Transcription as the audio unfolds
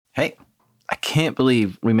Hey, I can't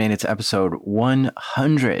believe we made it to episode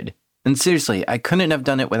 100. And seriously, I couldn't have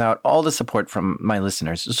done it without all the support from my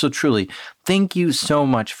listeners. So truly, thank you so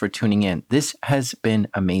much for tuning in. This has been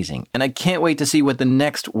amazing. And I can't wait to see what the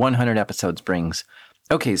next 100 episodes brings.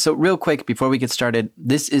 Okay, so real quick before we get started,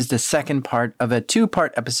 this is the second part of a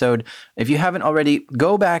two-part episode. If you haven't already,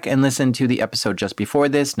 go back and listen to the episode just before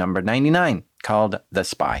this, number 99, called The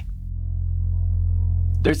Spy.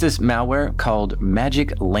 There's this malware called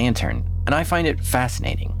Magic Lantern, and I find it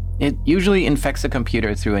fascinating. It usually infects a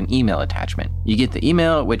computer through an email attachment. You get the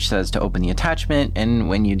email which says to open the attachment, and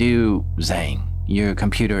when you do, zang, your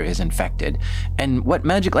computer is infected. And what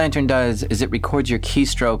Magic Lantern does is it records your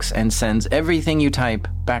keystrokes and sends everything you type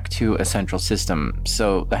back to a central system,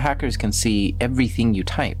 so the hackers can see everything you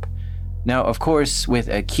type. Now, of course, with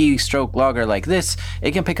a keystroke logger like this,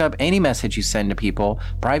 it can pick up any message you send to people,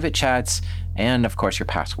 private chats, and of course your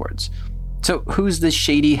passwords. So who's this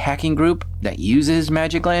shady hacking group that uses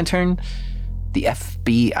Magic Lantern? The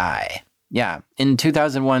FBI. Yeah, in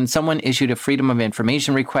 2001, someone issued a Freedom of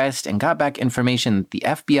Information request and got back information that the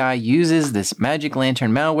FBI uses this Magic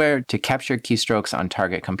Lantern malware to capture keystrokes on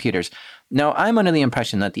target computers. Now, I'm under the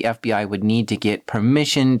impression that the FBI would need to get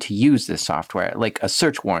permission to use this software, like a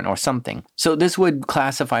search warrant or something. So this would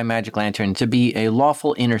classify Magic Lantern to be a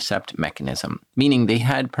lawful intercept mechanism, meaning they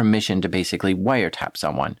had permission to basically wiretap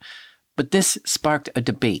someone. But this sparked a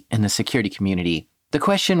debate in the security community. The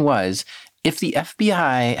question was, if the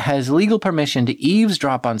FBI has legal permission to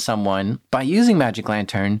eavesdrop on someone by using Magic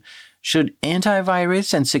Lantern, should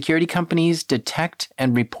antivirus and security companies detect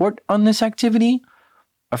and report on this activity?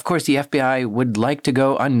 Of course, the FBI would like to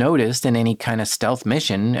go unnoticed in any kind of stealth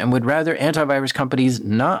mission and would rather antivirus companies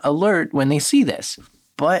not alert when they see this.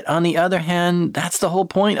 But on the other hand, that's the whole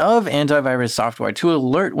point of antivirus software, to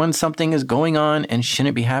alert when something is going on and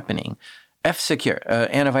shouldn't be happening. F-Secure, an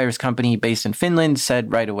antivirus company based in Finland,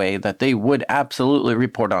 said right away that they would absolutely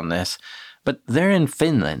report on this. But they're in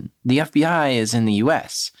Finland. The FBI is in the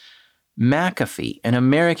US. McAfee, an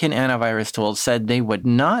American antivirus tool, said they would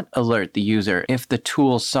not alert the user if the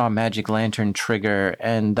tool saw Magic Lantern trigger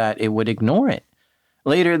and that it would ignore it.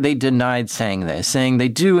 Later, they denied saying this, saying they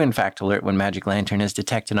do in fact alert when Magic Lantern is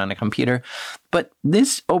detected on a computer. But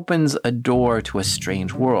this opens a door to a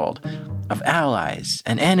strange world of allies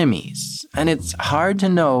and enemies, and it's hard to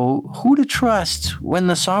know who to trust when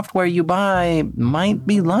the software you buy might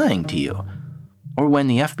be lying to you, or when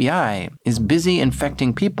the FBI is busy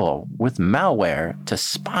infecting people with malware to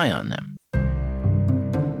spy on them.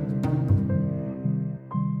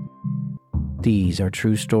 These are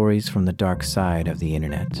true stories from the dark side of the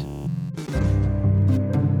internet.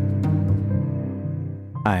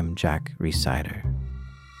 I'm Jack Rhysider.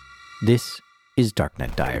 This is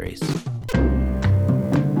Darknet Diaries.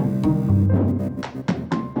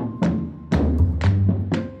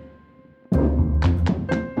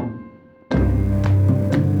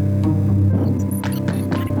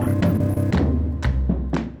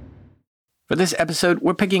 For this episode,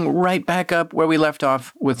 we're picking right back up where we left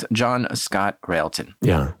off with John Scott Railton.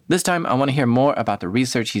 Yeah. This time, I want to hear more about the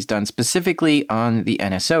research he's done specifically on the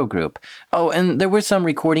NSO group. Oh, and there were some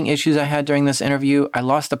recording issues I had during this interview. I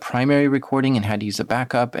lost the primary recording and had to use a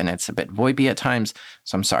backup, and it's a bit VoIPy at times,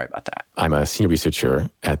 so I'm sorry about that. I'm a senior researcher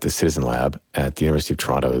at the Citizen Lab at the University of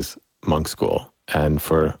Toronto's Munk School. And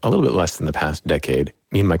for a little bit less than the past decade,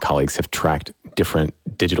 me and my colleagues have tracked different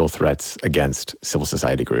digital threats against civil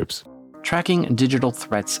society groups. Tracking digital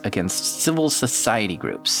threats against civil society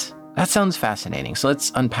groups. That sounds fascinating, so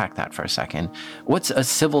let's unpack that for a second. What's a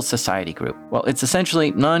civil society group? Well, it's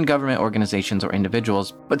essentially non-government organizations or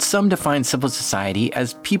individuals, but some define civil society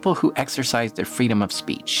as people who exercise their freedom of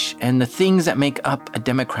speech and the things that make up a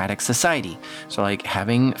democratic society. So like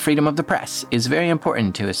having freedom of the press is very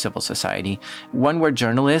important to a civil society, one where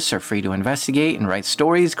journalists are free to investigate and write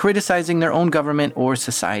stories criticizing their own government or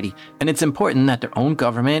society. And it's important that their own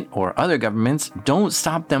government or other governments don't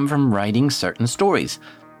stop them from writing certain stories.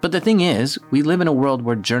 But the thing is, we live in a world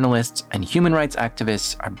where journalists and human rights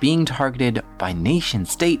activists are being targeted by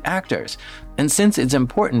nation-state actors. And since it's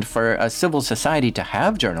important for a civil society to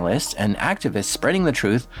have journalists and activists spreading the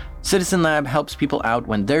truth, Citizen Lab helps people out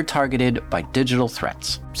when they're targeted by digital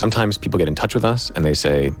threats. Sometimes people get in touch with us and they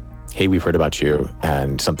say, hey, we've heard about you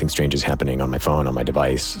and something strange is happening on my phone, on my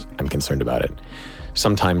device. I'm concerned about it.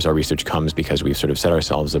 Sometimes our research comes because we've sort of set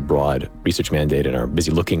ourselves a broad research mandate and are busy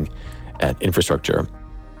looking at infrastructure.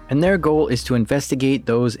 And their goal is to investigate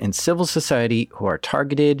those in civil society who are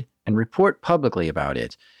targeted and report publicly about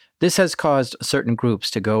it. This has caused certain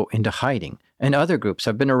groups to go into hiding, and other groups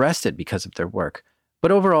have been arrested because of their work.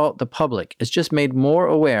 But overall, the public is just made more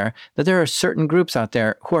aware that there are certain groups out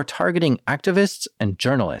there who are targeting activists and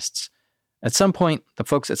journalists. At some point, the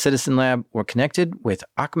folks at Citizen Lab were connected with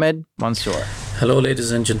Ahmed Mansour. Hello, ladies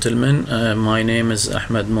and gentlemen. My name is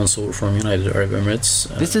Ahmed Mansour from United Arab Emirates.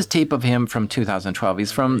 This is tape of him from 2012.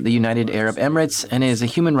 He's from the United Arab Emirates and is a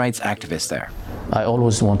human rights activist there. I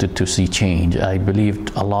always wanted to see change. I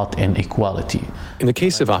believed a lot in equality. In the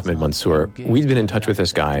case of Ahmed Mansour, we'd been in touch with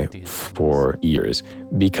this guy for years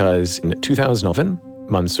because in 2011,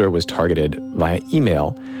 Mansour was targeted via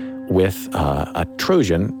email with a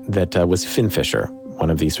Trojan that was FinFisher, one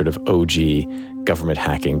of these sort of OG government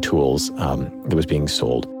hacking tools that was being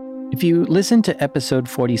sold. If you listen to episode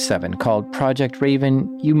 47 called Project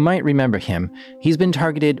Raven, you might remember him. He's been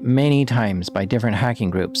targeted many times by different hacking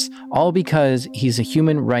groups, all because he's a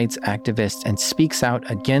human rights activist and speaks out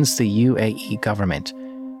against the UAE government.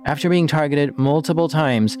 After being targeted multiple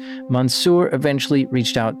times, Mansour eventually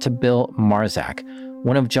reached out to Bill Marzak,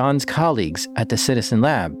 one of John's colleagues at the Citizen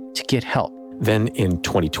Lab, to get help. Then in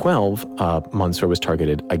 2012, Mansour was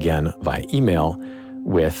targeted again via email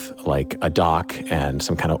with like a doc and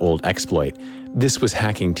some kind of old exploit. This was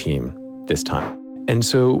Hacking Team this time. And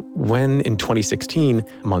so when in 2016,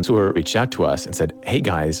 Mansour reached out to us and said, hey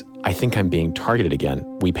guys, I think I'm being targeted again,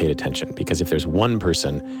 we paid attention, because if there's one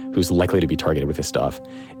person who's likely to be targeted with this stuff,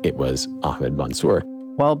 it was Ahmed Mansour.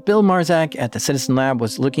 While Bill Marzak at the Citizen Lab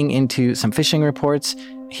was looking into some phishing reports,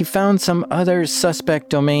 he found some other suspect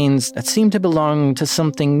domains that seemed to belong to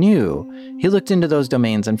something new. He looked into those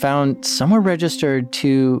domains and found some were registered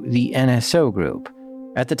to the NSO group.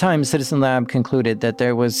 At the time, Citizen Lab concluded that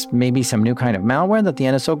there was maybe some new kind of malware that the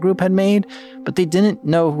NSO group had made, but they didn't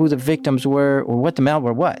know who the victims were or what the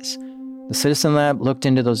malware was. The Citizen Lab looked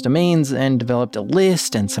into those domains and developed a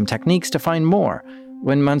list and some techniques to find more.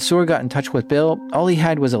 When Mansour got in touch with Bill, all he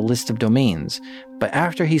had was a list of domains. But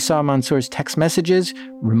after he saw Mansour's text messages,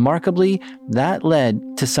 remarkably, that led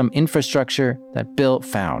to some infrastructure that Bill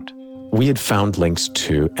found. We had found links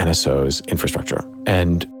to NSO's infrastructure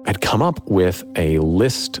and had come up with a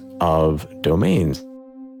list of domains.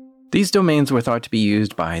 These domains were thought to be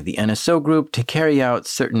used by the NSO group to carry out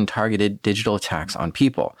certain targeted digital attacks on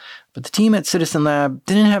people. But the team at Citizen Lab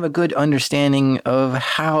didn't have a good understanding of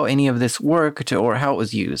how any of this worked or how it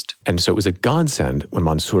was used. And so it was a godsend when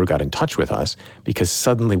Mansour got in touch with us, because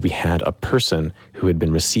suddenly we had a person who had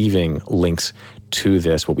been receiving links to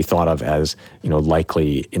this, what we thought of as,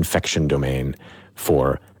 likely infection domain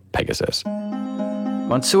for Pegasus.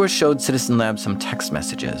 Mansour showed Citizen Lab some text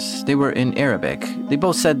messages. They were in Arabic. They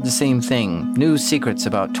both said the same thing, new secrets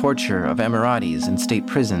about torture of Emiratis in state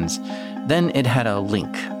prisons. Then it had a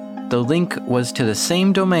link. The link was to the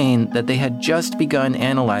same domain that they had just begun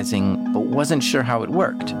analyzing, but wasn't sure how it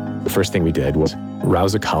worked. The first thing we did was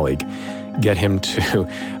rouse a colleague, get him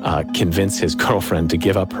to convince his girlfriend to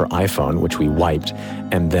give up her iPhone, which we wiped,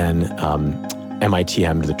 and then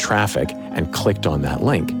MITM'd the traffic and clicked on that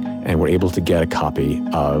link, and were able to get a copy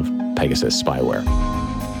of Pegasus spyware.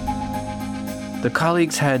 The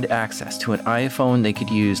colleagues had access to an iPhone they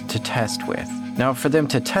could use to test with. Now, for them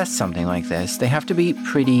to test something like this, they have to be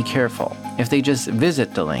pretty careful. If they just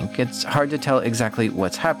visit the link, it's hard to tell exactly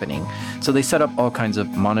what's happening. So they set up all kinds of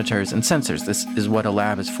monitors and sensors. This is what a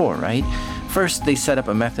lab is for, right? First, they set up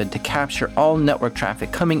a method to capture all network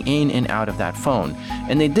traffic coming in and out of that phone.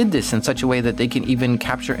 And they did this in such a way that they can even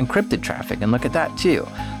capture encrypted traffic, and look at that too.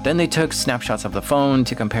 Then they took snapshots of the phone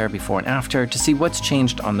to compare before and after to see what's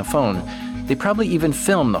changed on the phone. They probably even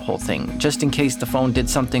filmed the whole thing, just in case the phone did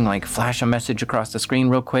something like flash a message across the screen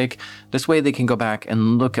real quick. This way they can go back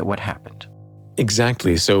and look at what happened.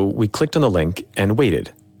 Exactly. So we clicked on the link and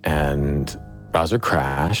waited, and browser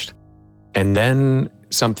crashed, and then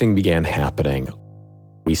something began happening.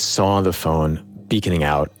 We saw the phone beaconing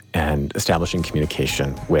out and establishing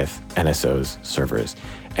communication with NSO's servers,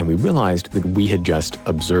 and we realized that we had just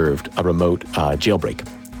observed a remote jailbreak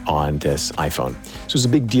on this iPhone. So it was a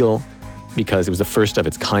big deal, because it was the first of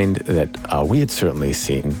its kind that we had certainly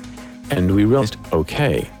seen. And we realized,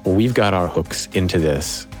 okay, well, we've got our hooks into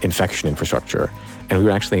this infection infrastructure, and we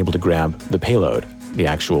were actually able to grab the payload, the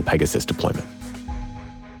actual Pegasus deployment.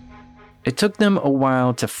 It took them a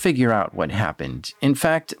while to figure out what happened. In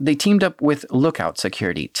fact, they teamed up with Lookout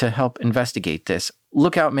Security to help investigate this.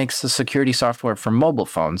 Lookout makes the security software for mobile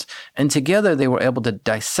phones, and together they were able to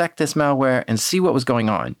dissect this malware and see what was going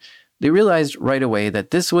on. They realized right away that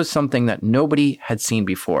this was something that nobody had seen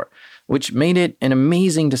before, which made it an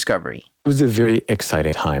amazing discovery. It was a very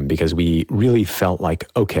exciting time because we really felt like,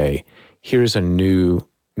 okay, here's a new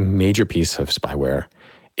major piece of spyware.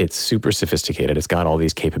 It's super sophisticated. It's got all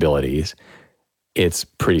these capabilities. It's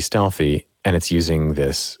pretty stealthy. And it's using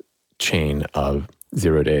this chain of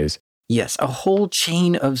 0 days. Yes, a whole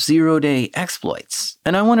chain of 0-day exploits.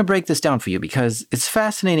 And I want to break this down for you because it's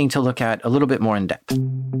fascinating to look at a little bit more in depth.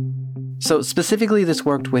 So specifically, this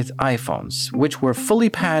worked with iPhones, which were fully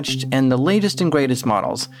patched and the latest and greatest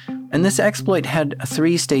models. And this exploit had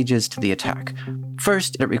 3 stages to the attack.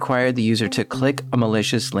 First, it required the user to click a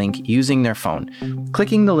malicious link using their phone.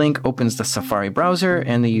 Clicking the link opens the Safari browser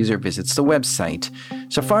and the user visits the website.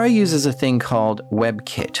 Safari uses a thing called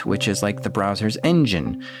WebKit, which is like the browser's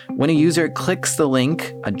engine. When a user clicks the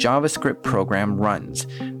link, a JavaScript program runs.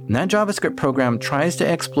 And that JavaScript program tries to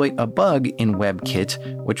exploit a bug in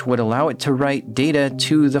WebKit, which would allow it to write data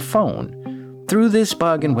to the phone. Through this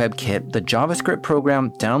bug in WebKit, the JavaScript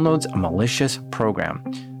program downloads a malicious program.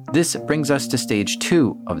 This brings us to stage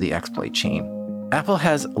 2 of the exploit chain. Apple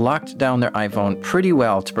has locked down their iPhone pretty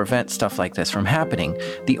well to prevent stuff like this from happening.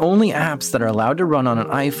 The only apps that are allowed to run on an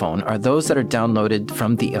iPhone are those that are downloaded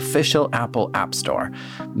from the official Apple App Store.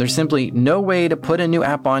 There's simply no way to put a new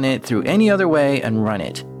app on it through any other way and run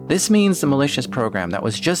it. This means the malicious program that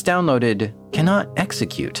was just downloaded cannot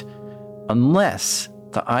execute unless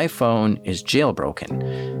the iPhone is jailbroken.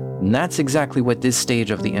 And that's exactly what this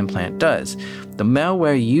stage of the implant does. The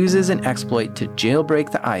malware uses an exploit to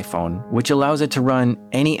jailbreak the iPhone, which allows it to run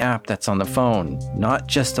any app that's on the phone, not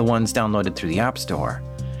just the ones downloaded through the App Store.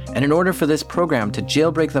 And in order for this program to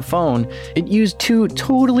jailbreak the phone, it used 2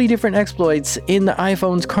 totally different exploits in the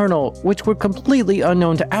iPhone's kernel, which were completely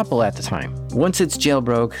unknown to Apple at the time. Once it's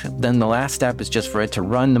jailbroke, then the last step is just for it to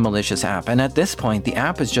run the malicious app. And at this point, the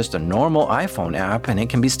app is just a normal iPhone app, and it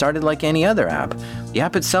can be started like any other app. The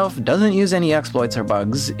app itself doesn't use any exploits or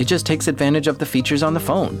bugs. It just takes advantage of the features on the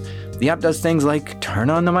phone. The app does things like turn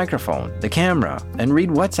on the microphone, the camera, and read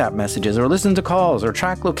WhatsApp messages or listen to calls or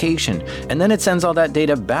track location, and then it sends all that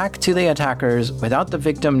data back to the attackers without the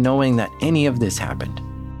victim knowing that any of this happened.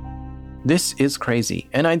 This is crazy,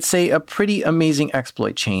 and I'd say a pretty amazing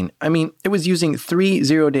exploit chain. I mean, it was using 3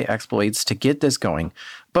 0-day exploits to get this going,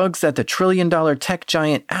 bugs that the trillion-dollar tech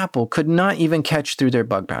giant Apple could not even catch through their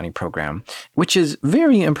bug bounty program, which is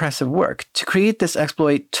very impressive work. To create this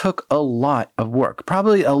exploit took a lot of work,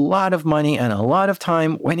 probably a lot of money and a lot of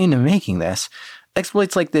time went into making this.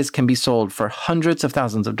 Exploits like this can be sold for hundreds of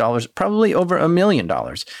thousands of dollars, probably over $1 million.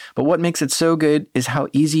 But what makes it so good is how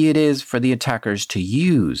easy it is for the attackers to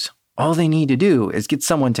use. All they need to do is get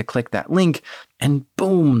someone to click that link, and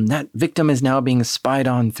boom, that victim is now being spied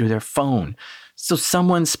on through their phone. So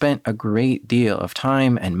someone spent a great deal of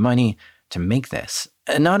time and money to make this.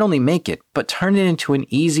 And not only make it, but turn it into an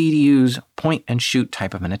easy-to-use point-and-shoot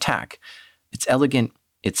type of an attack. It's elegant,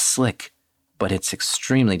 it's slick, but it's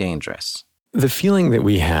extremely dangerous. The feeling that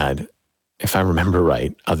we had, if I remember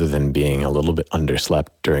right, other than being a little bit underslept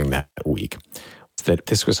during that week, that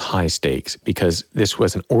this was high stakes because this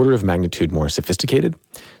was an order of magnitude more sophisticated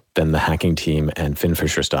than the hacking team and Finn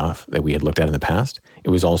Fisher stuff that we had looked at in the past.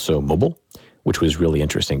 It was also mobile, which was really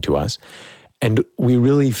interesting to us. And we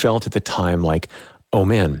really felt at the time like, oh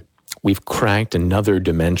man, we've cracked another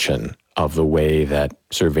dimension of the way that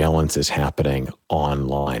surveillance is happening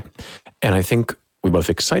online. And I think we're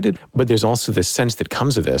both excited, but there's also this sense that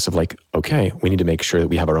comes of this of like, okay, we need to make sure that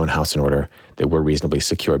we have our own house in order, that we're reasonably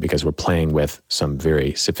secure because we're playing with some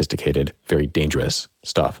very sophisticated, very dangerous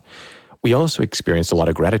stuff. We also experienced a lot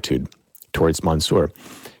of gratitude towards Mansour.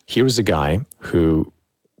 Here was a guy who,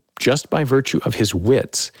 just by virtue of his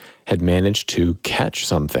wits, had managed to catch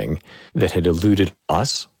something that had eluded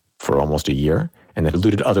us for almost a year and that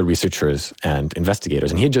eluded other researchers and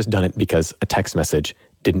investigators. And he had just done it because a text message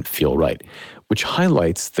didn't feel right, which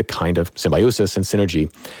highlights the kind of symbiosis and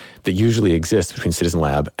synergy that usually exists between Citizen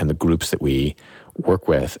Lab and the groups that we work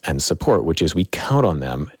with and support, which is we count on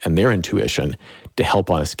them and their intuition to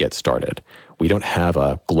help us get started. We don't have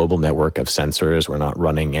a global network of sensors. We're not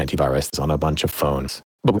running antivirus on a bunch of phones,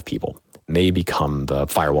 but with people. And they become the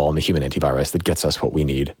firewall and the human antivirus that gets us what we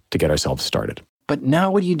need to get ourselves started. But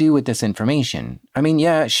now what do you do with this information? I mean,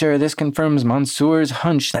 yeah, sure, this confirms Mansour's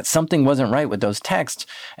hunch that something wasn't right with those texts,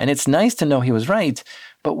 and it's nice to know he was right,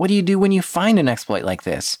 but what do you do when you find an exploit like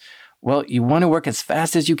this? Well, you want to work as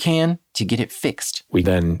fast as you can to get it fixed. We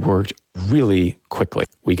then worked really quickly.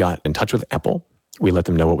 We got in touch with Apple. We let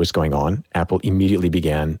them know what was going on. Apple immediately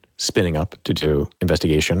began spinning up to do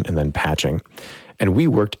investigation and then patching. And we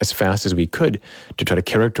worked as fast as we could to try to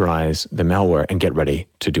characterize the malware and get ready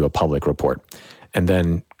to do a public report. And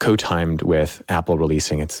then co-timed with Apple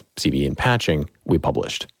releasing its CVE and patching, we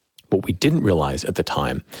published. What we didn't realize at the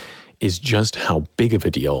time is just how big of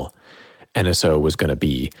a deal NSO was going to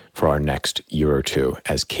be for our next year or two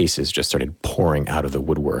as cases just started pouring out of the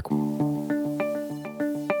woodwork.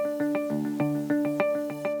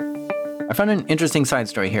 I found an interesting side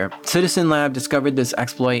story here. Citizen Lab discovered this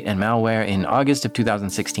exploit and malware in August of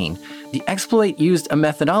 2016. The exploit used a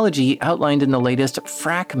methodology outlined in the latest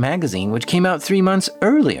Phrack magazine, which came out 3 months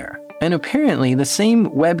earlier. And apparently, the same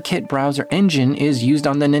WebKit browser engine is used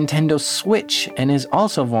on the Nintendo Switch and is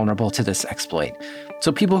also vulnerable to this exploit.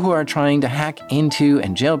 So people who are trying to hack into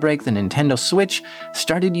and jailbreak the Nintendo Switch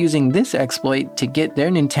started using this exploit to get their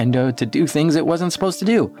Nintendo to do things it wasn't supposed to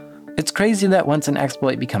do. It's crazy that once an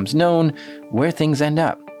exploit becomes known, where things end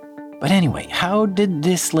up. But anyway, how did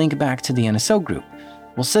this link back to the NSO group?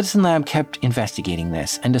 Well, Citizen Lab kept investigating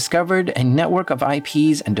this and discovered a network of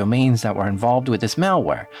IPs and domains that were involved with this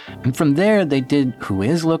malware. And from there, they did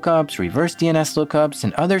Whois lookups, reverse DNS lookups,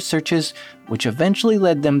 and other searches, which eventually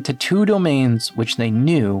led them to 2 domains which they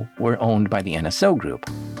knew were owned by the NSO group.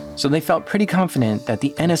 So they felt pretty confident that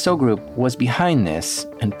the NSO group was behind this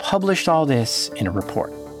and published all this in a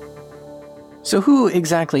report. So who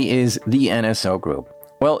exactly is the NSO group?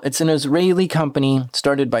 Well, it's an Israeli company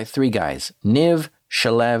started by 3 guys, Niv,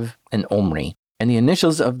 Shalev, and Omri. And the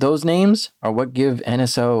initials of those names are what give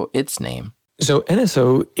NSO its name. So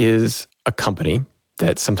NSO is a company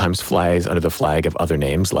that sometimes flies under the flag of other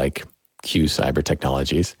names like Q Cyber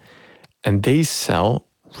Technologies. And they sell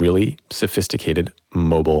really sophisticated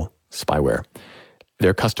mobile spyware.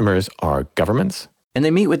 Their customers are governments. And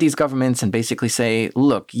they meet with these governments and basically say,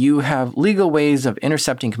 look, you have legal ways of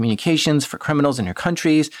intercepting communications for criminals in your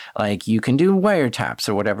countries, like you can do wiretaps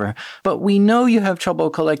or whatever, but we know you have trouble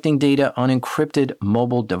collecting data on encrypted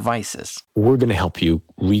mobile devices. We're going to help you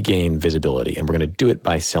regain visibility, and we're going to do it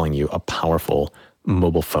by selling you a powerful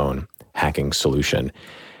mobile phone hacking solution.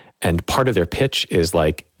 And part of their pitch is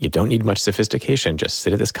like, you don't need much sophistication, just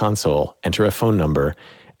sit at this console, enter a phone number,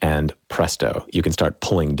 and presto, you can start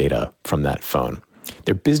pulling data from that phone.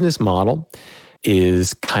 Their business model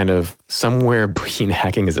is kind of somewhere between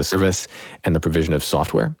hacking as a service and the provision of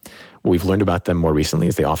software. What we've learned about them more recently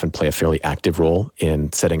is they often play a fairly active role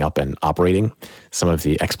in setting up and operating some of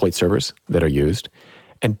the exploit servers that are used.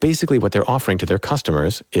 And basically what they're offering to their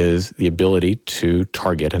customers is the ability to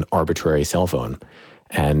target an arbitrary cell phone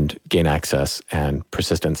and gain access and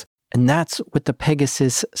persistence. And that's what the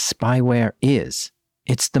Pegasus spyware is.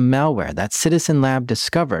 It's the malware that Citizen Lab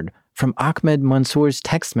discovered from Ahmed Mansour's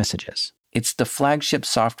text messages. It's the flagship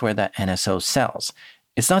software that NSO sells.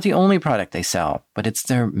 It's not the only product they sell, but it's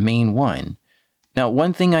their main one. Now,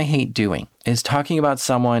 one thing I hate doing is talking about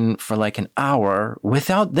someone for like an hour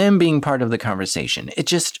without them being part of the conversation. It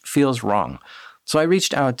just feels wrong. So I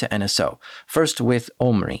reached out to NSO, first with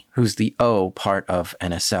Omri, who's the O part of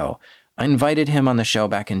NSO. I invited him on the show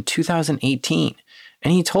back in 2018.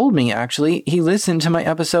 And he told me, actually, he listened to my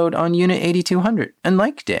episode on Unit 8200 and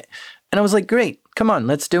liked it. And I was like, great, come on,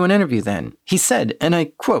 let's do an interview then. He said, and I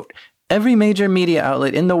quote, "Every major media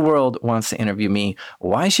outlet in the world wants to interview me.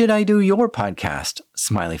 Why should I do your podcast?"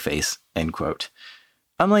 Smiley face, end quote.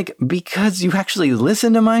 I'm like, because you actually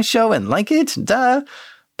listen to my show and like it? Duh.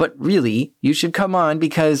 But really, you should come on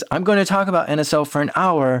because I'm going to talk about NSO for an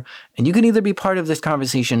hour and you can either be part of this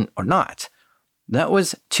conversation or not. That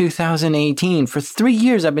was 2018. For 3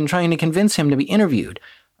 years, I've been trying to convince him to be interviewed.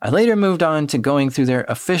 I later moved on to going through their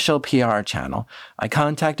official PR channel. I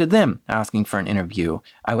contacted them asking for an interview.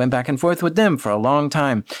 I went back and forth with them for a long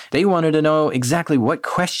time. They wanted to know exactly what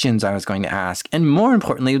questions I was going to ask. And more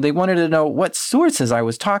importantly, they wanted to know what sources I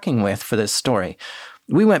was talking with for this story.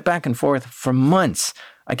 We went back and forth for months.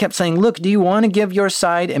 I kept saying, look, do you want to give your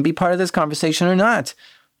side and be part of this conversation or not?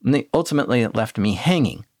 And they ultimately left me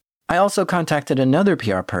hanging. I also contacted another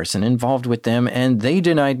PR person involved with them, and they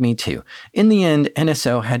denied me too. In the end,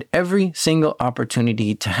 NSO had every single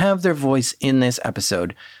opportunity to have their voice in this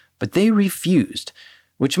episode, but they refused,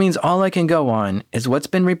 which means all I can go on is what's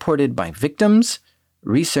been reported by victims,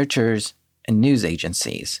 researchers, and news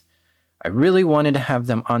agencies. I really wanted to have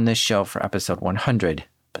them on this show for episode 100,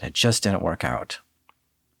 but it just didn't work out.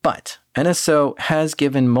 But NSO has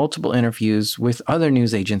given multiple interviews with other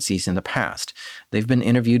news agencies in the past. They've been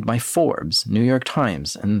interviewed by Forbes, New York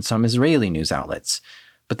Times, and some Israeli news outlets.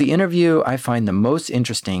 But the interview I find the most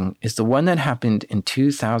interesting is the one that happened in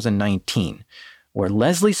 2019, where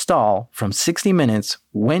Leslie Stahl from 60 Minutes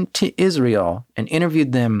went to Israel and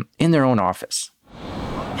interviewed them in their own office.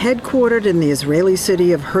 Headquartered in the Israeli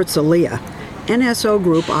city of Herzliya, NSO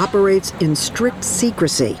Group operates in strict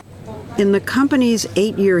secrecy. In the company's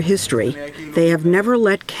 8-year history, they have never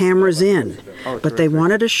let cameras in, but they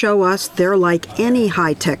wanted to show us they're like any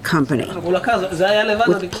high-tech company,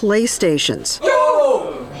 with PlayStations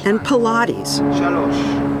and Pilates.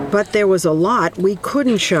 But there was a lot we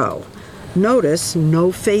couldn't show. Notice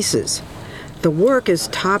no faces. The work is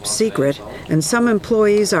top secret, and some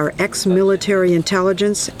employees are ex-military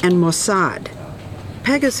intelligence and Mossad.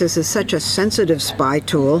 Pegasus is such a sensitive spy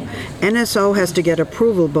tool, NSO has to get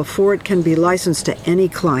approval before it can be licensed to any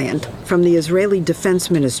client from the Israeli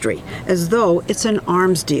Defense Ministry, as though it's an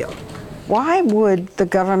arms deal. Why would the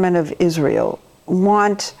government of Israel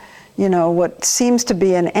want, what seems to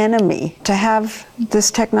be an enemy to have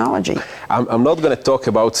this technology? I'm not going to talk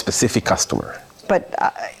about specific customer. But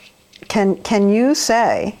can you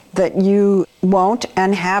say that you won't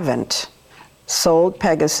and haven't sold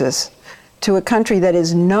Pegasus to a country that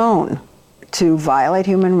is known to violate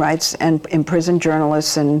human rights and imprison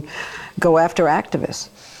journalists and go after activists?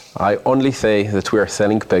 I only say that we are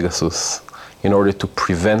selling Pegasus in order to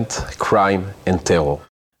prevent crime and terror.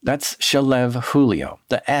 That's Shalev Julio,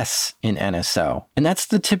 the S in NSO. And that's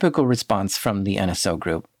the typical response from the NSO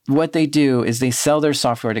group. What they do is they sell their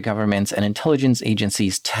software to governments and intelligence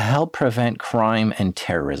agencies to help prevent crime and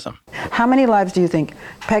terrorism. How many lives do you think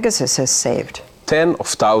Pegasus has saved? Tens of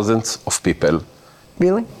thousands of people.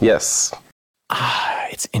 Really? Yes.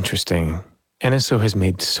 It's interesting. NSO has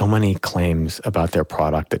made so many claims about their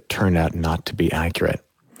product that turned out not to be accurate.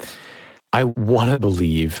 I want to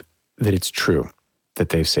believe that it's true that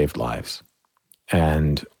they've saved lives.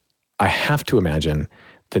 And I have to imagine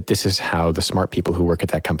that this is how the smart people who work at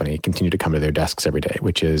that company continue to come to their desks every day,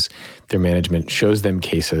 which is their management shows them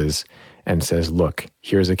cases and says, look,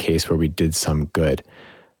 here's a case where we did some good.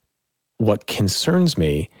 What concerns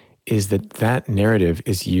me is that that narrative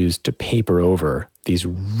is used to paper over these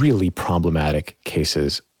really problematic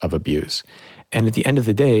cases of abuse. And at the end of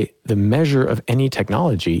the day, the measure of any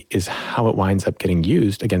technology is how it winds up getting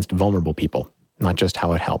used against vulnerable people, not just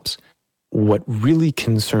how it helps. What really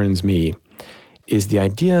concerns me is the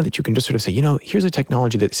idea that you can just sort of say, here's a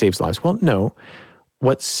technology that saves lives. Well, no.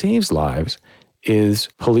 What saves lives is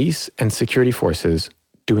police and security forces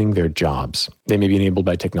doing their jobs. They may be enabled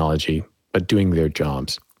by technology, but doing their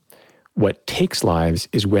jobs. What takes lives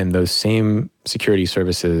is when those same security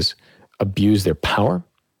services abuse their power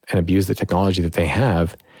and abuse the technology that they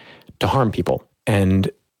have to harm people. And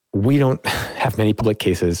we don't have many public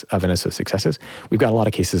cases of NSO successes. We've got a lot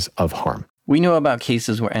of cases of harm. We know about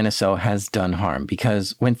cases where NSO has done harm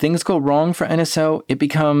because when things go wrong for NSO, it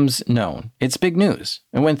becomes known. It's big news.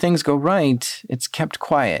 And when things go right, it's kept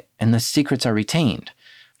quiet and the secrets are retained.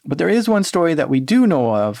 But there is one story that we do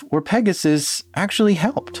know of where Pegasus actually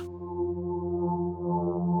helped.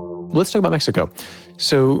 Let's talk about Mexico.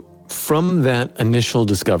 So from that initial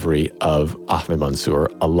discovery of Ahmed Mansour,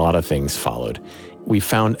 a lot of things followed. We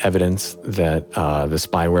found evidence that the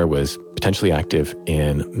spyware was potentially active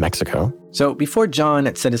in Mexico. So before John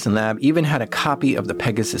at Citizen Lab even had a copy of the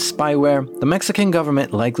Pegasus spyware, the Mexican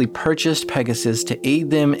government likely purchased Pegasus to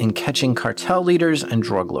aid them in catching cartel leaders and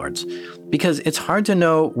drug lords. Because it's hard to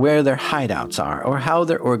know where their hideouts are or how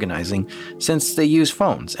they're organizing, since they use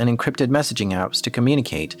phones and encrypted messaging apps to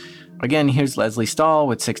communicate. Again, here's Leslie Stahl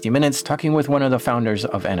with 60 Minutes talking with one of the founders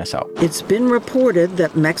of NSO. It's been reported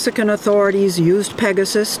that Mexican authorities used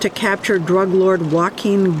Pegasus to capture drug lord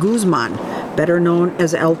Joaquin Guzman, better known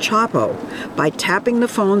as El Chapo, by tapping the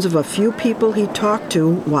phones of a few people he talked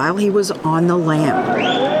to while he was on the lam.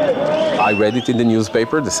 I read it in the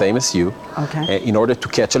newspaper, the same as you. Okay. In order to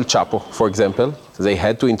catch El Chapo, for example, they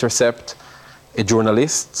had to intercept a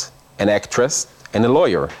journalist, an actress, and a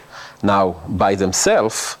lawyer. Now, by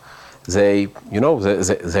themselves, they're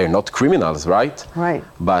not criminals, right? Right.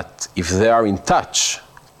 But if they are in touch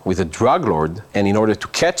with a drug lord, and in order to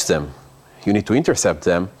catch them, you need to intercept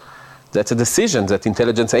them, that's a decision that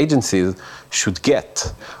intelligence agencies should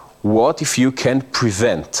get. What if you can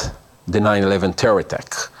prevent the 9/11 terror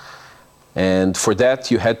attack? And for that,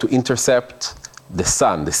 you had to intercept the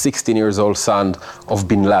son, the 16-year-old son of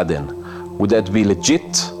bin Laden. Would that be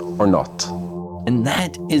legit or not? And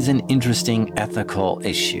that is an interesting ethical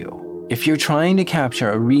issue. If you're trying to capture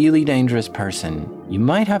a really dangerous person, you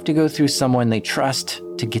might have to go through someone they trust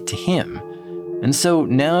to get to him. And so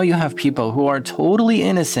now you have people who are totally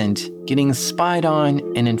innocent getting spied on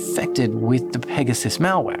and infected with the Pegasus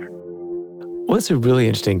malware. Well, it's a really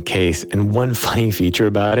interesting case, and one funny feature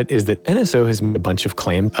about it is that NSO has made a bunch of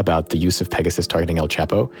claims about the use of Pegasus targeting El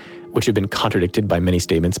Chapo, which have been contradicted by many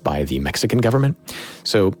statements by the Mexican government.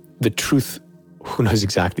 So the truth, who knows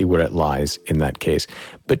exactly where it lies in that case.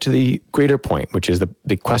 But to the greater point, which is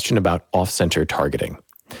the question about off-center targeting.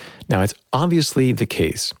 Now, it's obviously the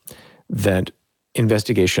case that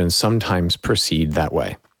investigations sometimes proceed that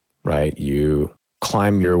way, right? You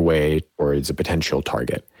climb your way towards a potential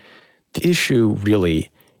target. The issue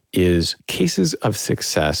really is cases of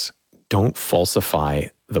success don't falsify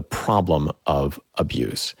the problem of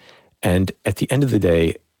abuse. And at the end of the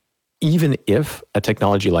day, even if a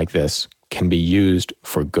technology like this can be used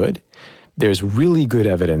for good, there's really good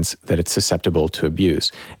evidence that it's susceptible to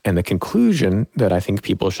abuse. And the conclusion that I think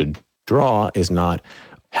people should draw is not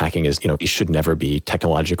hacking is, you should never be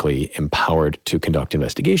technologically empowered to conduct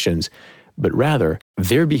investigations, but rather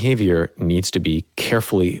their behavior needs to be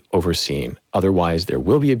carefully overseen. Otherwise, there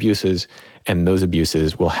will be abuses, and those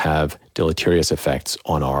abuses will have deleterious effects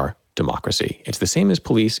on our democracy. It's the same as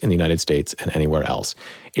police in the United States and anywhere else.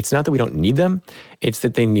 It's not that we don't need them, it's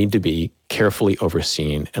that they need to be carefully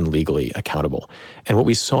overseen and legally accountable. And what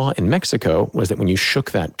we saw in Mexico was that when you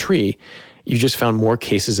shook that tree, you just found more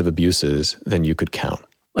cases of abuses than you could count.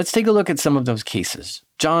 Let's take a look at some of those cases.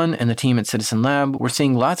 John and the team at Citizen Lab were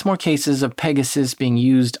seeing lots more cases of Pegasus being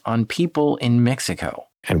used on people in Mexico.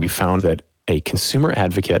 And we found that a consumer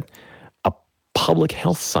advocate, a public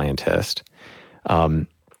health scientist, and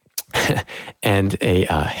a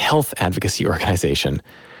health advocacy organization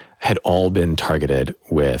had all been targeted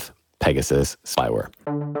with Pegasus spyware.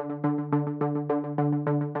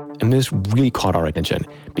 And this really caught our attention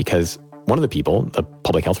because one of the people, the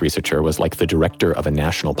public health researcher, was like the director of a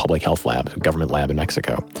national public health lab, a government lab in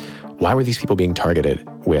Mexico. Why were these people being targeted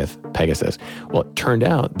with Pegasus? Well, it turned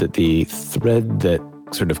out that the thread that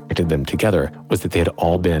sort of connected them together was that they had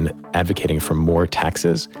all been advocating for more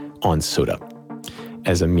taxes on soda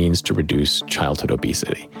as a means to reduce childhood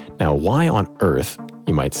obesity. Now, why on earth,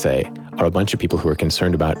 you might say, are a bunch of people who are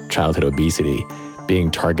concerned about childhood obesity being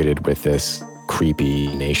targeted with this creepy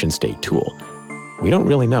nation-state tool? We don't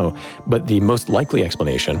really know, but the most likely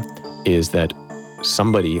explanation is that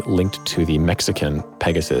somebody linked to the Mexican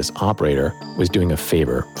Pegasus operator was doing a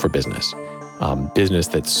favor for business. Business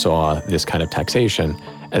that saw this kind of taxation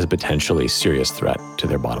as a potentially serious threat to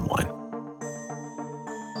their bottom line.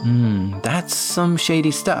 That's some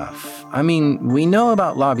shady stuff. I mean, we know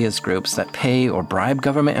about lobbyist groups that pay or bribe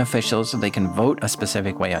government officials so they can vote a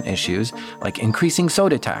specific way on issues, like increasing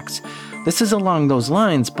soda tax. This is along those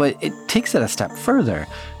lines, but it takes it a step further.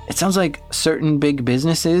 It sounds like certain big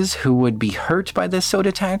businesses who would be hurt by this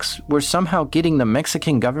soda tax were somehow getting the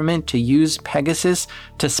Mexican government to use Pegasus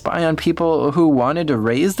to spy on people who wanted to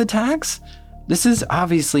raise the tax? This is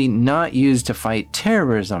obviously not used to fight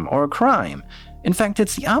terrorism or crime. In fact,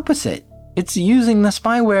 it's the opposite. It's using the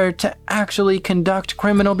spyware to actually conduct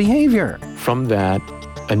criminal behavior. From that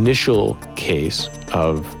initial case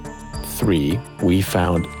of 3, we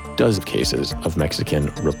found dozens of cases of Mexican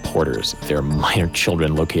reporters, their minor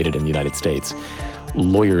children located in the United States,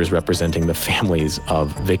 lawyers representing the families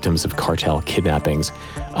of victims of cartel kidnappings,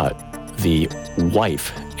 the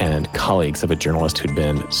wife and colleagues of a journalist who'd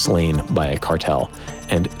been slain by a cartel,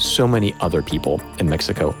 and so many other people in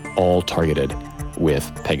Mexico, all targeted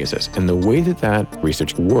with Pegasus. And the way that that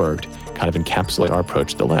research worked kind of encapsulated our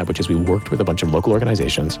approach to the lab, which is we worked with a bunch of local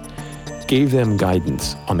organizations, gave them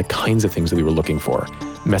guidance on the kinds of things that we were looking for,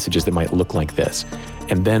 messages that might look like this,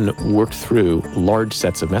 and then worked through large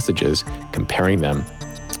sets of messages, comparing them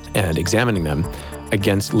and examining them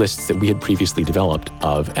against lists that we had previously developed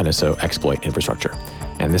of NSO exploit infrastructure.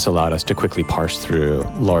 And this allowed us to quickly parse through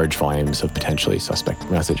large volumes of potentially suspect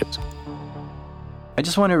messages. I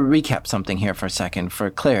just want to recap something here for a second for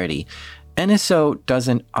clarity. NSO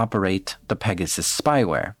doesn't operate the Pegasus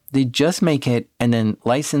spyware. They just make it and then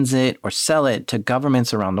license it or sell it to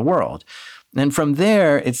governments around the world. And from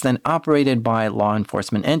there, it's then operated by law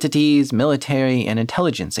enforcement entities, military, and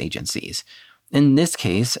intelligence agencies. In this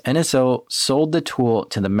case, NSO sold the tool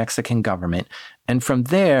to the Mexican government, and from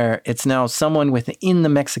there, it's now someone within the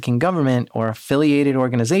Mexican government or affiliated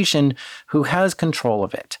organization who has control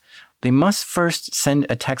of it. They must first send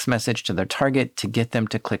a text message to their target to get them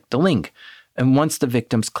to click the link. And once the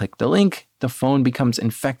victims click the link, the phone becomes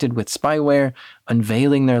infected with spyware,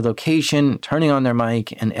 unveiling their location, turning on their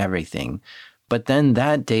mic, and everything. But then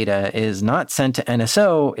that data is not sent to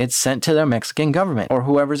NSO, it's sent to the Mexican government or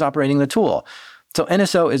whoever's operating the tool. So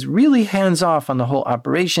NSO is really hands-off on the whole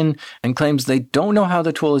operation and claims they don't know how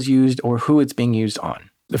the tool is used or who it's being used on.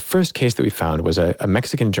 The first case that we found was a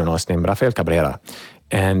Mexican journalist named Rafael Cabrera.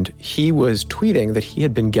 And he was tweeting that he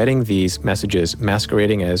had been getting these messages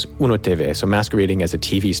masquerading as Uno TV, so masquerading as a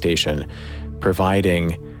TV station,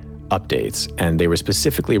 providing updates. And they were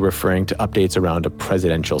specifically referring to updates around a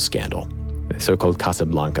presidential scandal, the so-called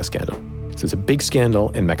Casablanca scandal. So it's a big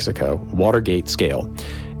scandal in Mexico, Watergate scale.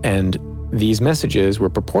 And these messages were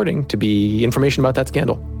purporting to be information about that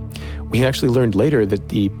scandal. We actually learned later that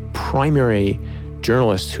the primary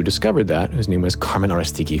journalist who discovered that, whose name was Carmen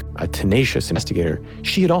Aristigui, a tenacious investigator,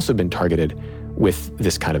 she had also been targeted with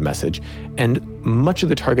this kind of message. And much of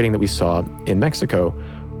the targeting that we saw in Mexico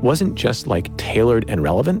wasn't just like tailored and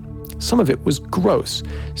relevant. some of it was gross.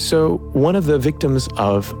 So one of the victims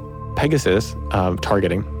of Pegasus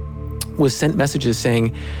targeting was sent messages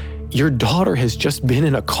saying, your daughter has just been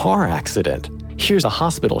in a car accident. Here's a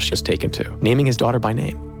hospital she was taken to, naming his daughter by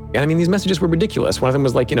name. And I mean, these messages were ridiculous. One of them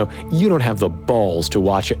was like, you don't have the balls to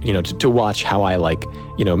watch it, to watch how I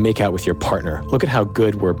make out with your partner. Look at how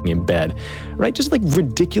good we're in bed, right? Just like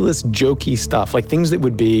ridiculous, jokey stuff, like things that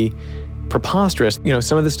would be preposterous.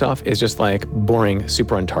 Some of the stuff is just like boring,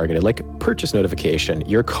 super untargeted, like purchase notification.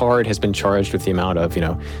 Your card has been charged with the amount of,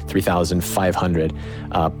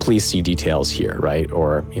 $3,500. Please see details here, right?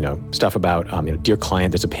 Or, stuff about, dear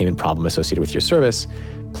client, there's a payment problem associated with your service.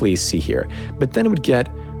 Please see here. But then it would get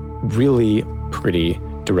really pretty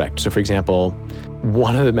direct. So for example,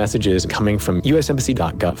 one of the messages coming from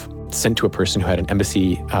usembassy.gov sent to a person who had an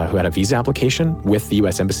embassy, who had a visa application with the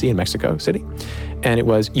U.S. Embassy in Mexico City. And it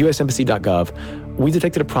was usembassy.gov, we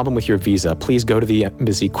detected a problem with your visa. Please go to the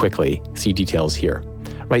embassy quickly. See details here.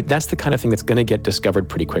 Right? That's the kind of thing that's going to get discovered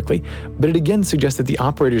pretty quickly. But it again suggests that the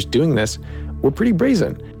operators doing this were pretty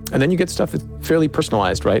brazen. And then you get stuff that's fairly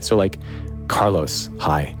personalized, right? So like, Carlos,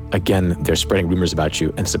 hi. Again, they're spreading rumors about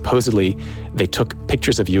you. And supposedly they took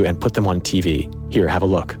pictures of you and put them on TV. Here, have a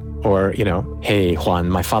look. Or, hey, Juan,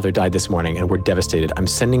 my father died this morning and we're devastated. I'm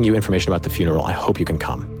sending you information about the funeral. I hope you can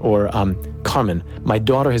come. Or, Carmen, my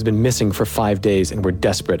daughter has been missing for 5 days and we're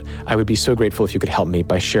desperate. I would be so grateful if you could help me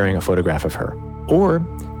by sharing a photograph of her. Or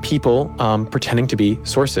people pretending to be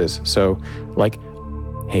sources. So like,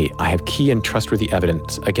 hey, I have key and trustworthy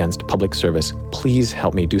evidence against public service. Please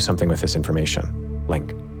help me do something with this information.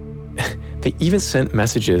 Link. They even sent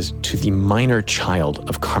messages to the minor child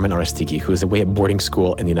of Carmen Aristigui, who is away at boarding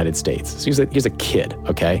school in the United States. So he's a kid,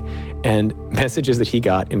 okay? And messages that he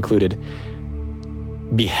got included,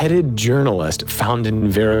 beheaded journalist found in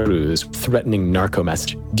Veracruz threatening narco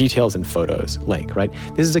message, details and photos, link, right?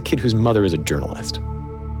 This is a kid whose mother is a journalist.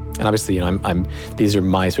 And obviously, these are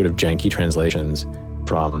my sort of janky translations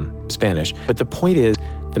from Spanish. But the point is,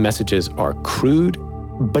 the messages are crude,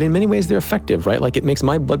 but in many ways they're effective, right? Like it makes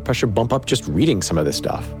my blood pressure bump up just reading some of this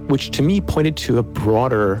stuff, which to me pointed to a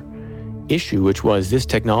broader issue, which was this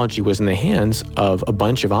technology was in the hands of a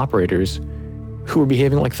bunch of operators who were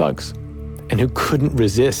behaving like thugs and who couldn't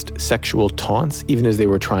resist sexual taunts even as they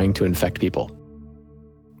were trying to infect people.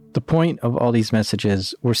 The point of all these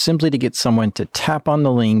messages were simply to get someone to tap on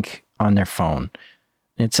the link on their phone.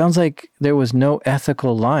 It sounds like there was no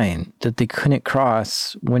ethical line that they couldn't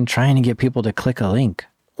cross when trying to get people to click a link.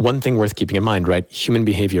 One thing worth keeping in mind, right? Human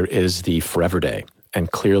behavior is the forever day.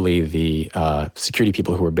 And clearly the security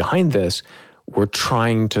people who were behind this were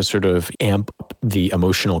trying to sort of amp up the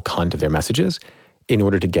emotional content of their messages in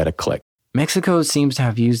order to get a click. Mexico seems to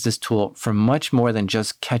have used this tool for much more than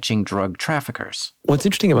just catching drug traffickers. What's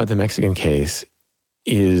interesting about the Mexican case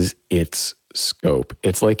is its scope.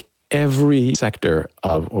 It's like every sector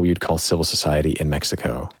of what we would call civil society in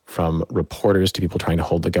Mexico, from reporters to people trying to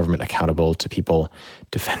hold the government accountable to people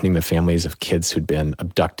defending the families of kids who'd been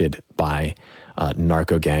abducted by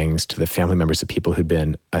narco gangs to the family members of people who'd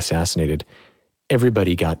been assassinated.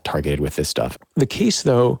 Everybody got targeted with this stuff. The case,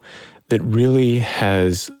 though, that really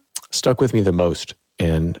has stuck with me the most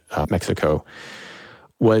in Mexico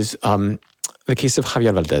was the case of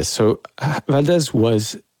Javier Valdez. So Valdez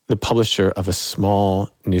was the publisher of a small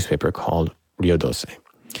newspaper called Rio Doce,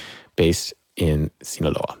 based in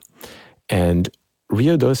Sinaloa. And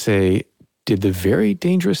Rio Doce did the very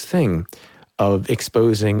dangerous thing of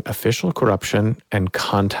exposing official corruption and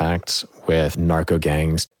contacts with narco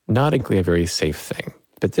gangs. Not exactly a very safe thing.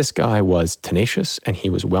 But this guy was tenacious and he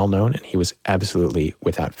was well known and he was absolutely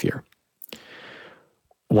without fear.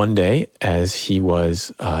 One day, as he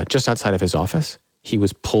was just outside of his office, he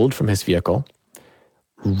was pulled from his vehicle,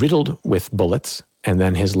 riddled with bullets, and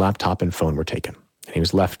then his laptop and phone were taken. And he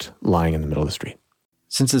was left lying in the middle of the street.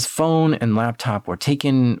 Since his phone and laptop were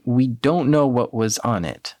taken, we don't know what was on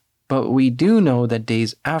it. But we do know that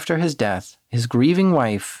days after his death, his grieving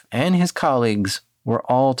wife and his colleagues were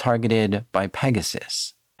all targeted by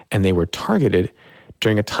Pegasus. And they were targeted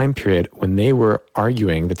during a time period when they were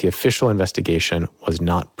arguing that the official investigation was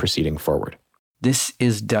not proceeding forward. This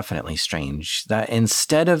is definitely strange, that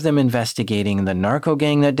instead of them investigating the narco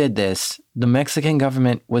gang that did this, the Mexican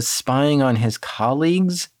government was spying on his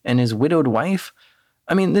colleagues and his widowed wife.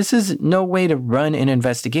 I mean, this is no way to run an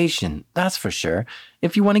investigation, that's for sure.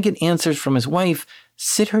 If you want to get answers from his wife,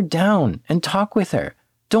 sit her down and talk with her.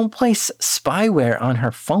 Don't place spyware on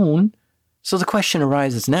her phone. So the question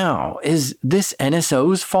arises now, is this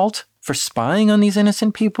NSO's fault for spying on these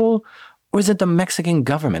innocent people, or is it the Mexican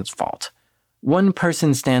government's fault? One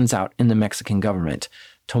person stands out in the Mexican government,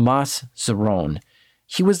 Tomás Cerrón.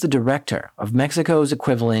 He was the director of Mexico's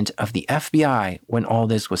equivalent of the FBI when all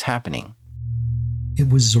this was happening. It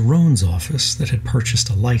was Zaron's office that had purchased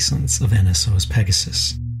a license of NSO's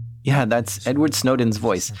Pegasus. Yeah, that's Edward Snowden's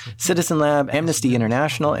voice. Citizen Lab, Amnesty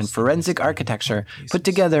International, and Forensic Architecture put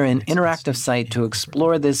together an interactive site to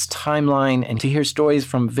explore this timeline and to hear stories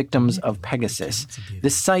from victims of Pegasus.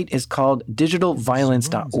 This site is called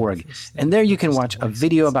digitalviolence.org, and there you can watch a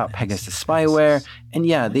video about Pegasus spyware, and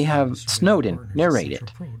yeah, they have Snowden narrate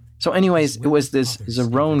it. So anyways, it was this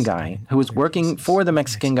Zaron guy who was working for the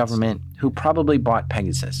Mexican government who probably bought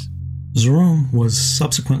Pegasus. Zaron was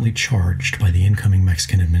subsequently charged by the incoming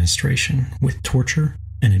Mexican administration with torture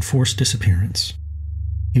and enforced disappearance.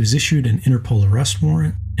 He was issued an Interpol arrest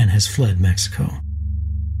warrant and has fled Mexico.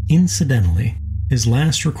 Incidentally, his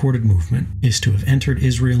last recorded movement is to have entered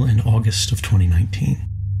Israel in August of 2019,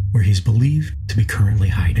 where he's believed to be currently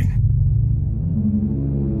hiding.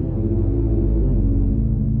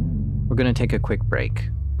 We're going to take a quick break,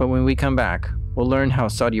 but when we come back, we'll learn how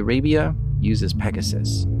Saudi Arabia uses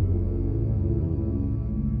Pegasus.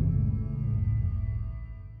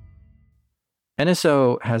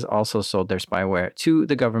 NSO has also sold their spyware to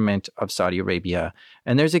the government of Saudi Arabia,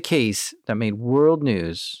 and there's a case that made world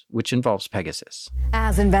news which involves Pegasus.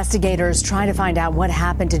 As investigators try to find out what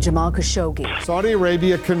happened to Jamal Khashoggi. Saudi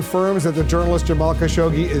Arabia confirms that the journalist Jamal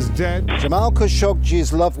Khashoggi is dead. Jamal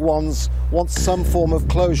Khashoggi's loved ones want some form of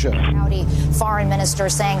closure. Saudi foreign minister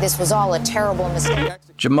saying this was all a terrible mistake.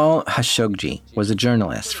 Jamal Khashoggi was a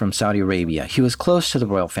journalist from Saudi Arabia. He was close to the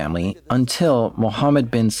royal family until Mohammed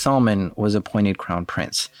bin Salman was appointed crown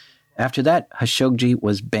prince. After that, Khashoggi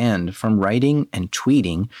was banned from writing and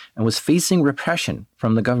tweeting and was facing repression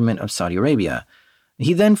from the government of Saudi Arabia.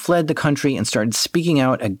 He then fled the country and started speaking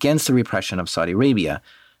out against the repression of Saudi Arabia.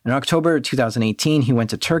 In October 2018, he went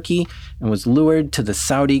to Turkey and was lured to the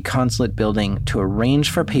Saudi consulate building to arrange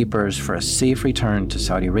for papers for a safe return to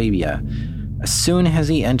Saudi Arabia. As soon as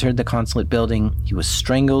he entered the consulate building, he was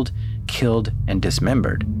strangled, killed, and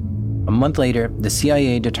dismembered. A month later, the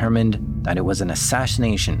CIA determined that it was an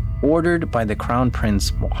assassination ordered by the Crown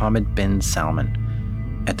Prince Mohammed bin Salman.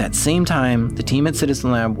 At that same time, the team at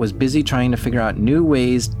Citizen Lab was busy trying to figure out new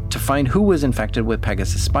ways to find who was infected with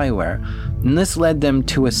Pegasus spyware, and this led them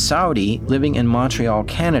to a Saudi living in Montreal,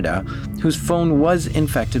 Canada, whose phone was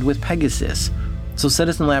infected with Pegasus. So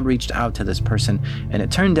Citizen Lab reached out to this person, and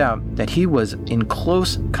it turned out that he was in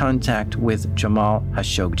close contact with Jamal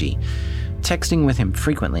Khashoggi, texting with him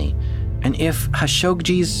frequently. And if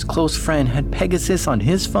Khashoggi's close friend had Pegasus on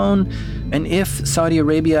his phone, and if Saudi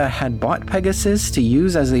Arabia had bought Pegasus to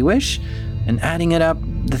use as they wish, and adding it up,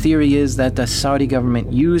 the theory is that the Saudi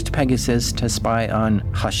government used Pegasus to spy on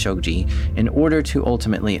Khashoggi in order to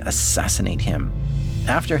ultimately assassinate him.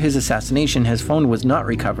 After his assassination, his phone was not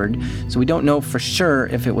recovered, so we don't know for sure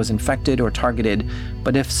if it was infected or targeted,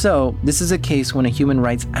 but if so, this is a case when a human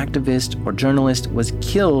rights activist or journalist was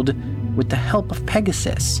killed with the help of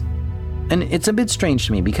Pegasus. And it's a bit strange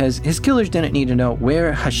to me because his killers didn't need to know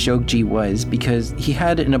where Khashoggi was because he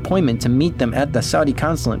had an appointment to meet them at the Saudi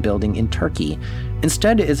consulate building in Turkey.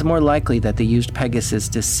 Instead, it's more likely that they used Pegasus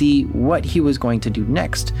to see what he was going to do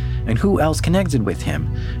next and who else connected with him.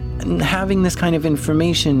 And having this kind of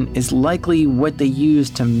information is likely what they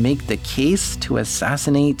used to make the case to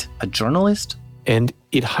assassinate a journalist. And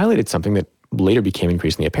it highlighted something that later became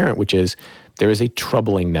increasingly apparent, which is there is a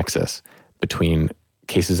troubling nexus between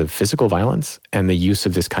cases of physical violence and the use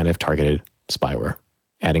of this kind of targeted spyware,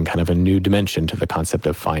 adding kind of a new dimension to the concept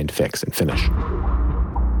of find, fix, and finish.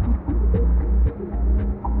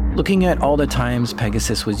 Looking at all the times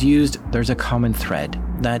Pegasus was used, there's a common thread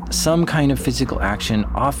that some kind of physical action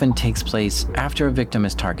often takes place after a victim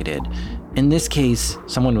is targeted. In this case,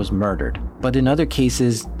 someone was murdered, but in other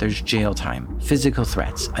cases, there's jail time, physical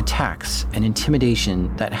threats, attacks, and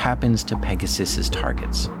intimidation that happens to Pegasus's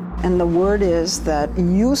targets. And the word is that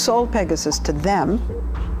you sold Pegasus to them,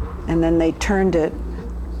 and then they turned it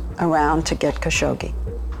around to get Khashoggi.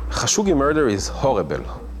 Khashoggi murder is horrible,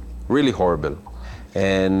 really horrible.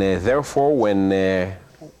 And therefore, when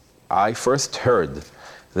I first heard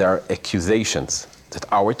there are accusations that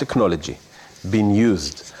our technology being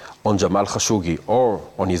used on Jamal Khashoggi or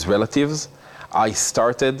on his relatives, I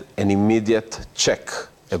started an immediate check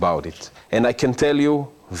about it. And I can tell you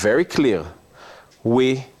very clear,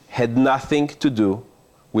 we had nothing to do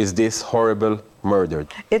with this horrible murder.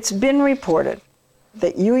 It's been reported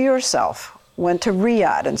that you yourself went to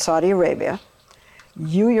Riyadh in Saudi Arabia.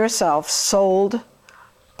 You yourself sold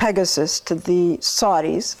Pegasus to the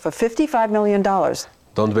Saudis for $55 million.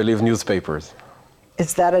 Don't believe newspapers.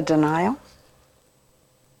 Is that a denial?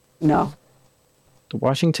 No. the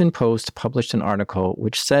Washington Post published an article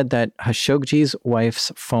which said that Khashoggi's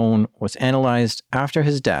wife's phone was analyzed after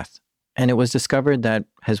his death, and it was discovered that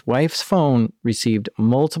his wife's phone received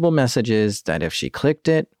multiple messages that if she clicked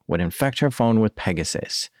it, would infect her phone with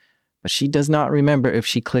Pegasus. But she does not remember if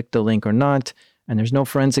she clicked the link or not, and there's no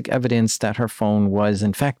forensic evidence that her phone was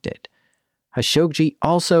infected. Khashoggi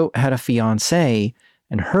also had a fiancée,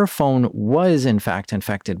 and her phone was in fact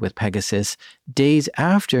infected with Pegasus days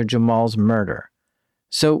after Jamal's murder.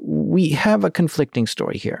 So we have a conflicting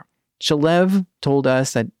story here. Shalev told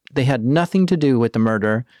us that they had nothing to do with the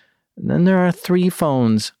murder. And then there are 3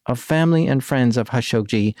 phones of family and friends of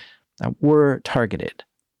Khashoggi that were targeted.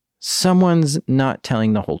 Someone's not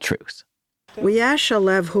telling the whole truth. We asked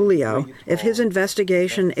Shalev Julio if his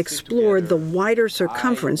investigation explored the wider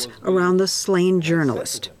circumference around the slain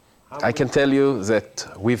journalist. I can tell you that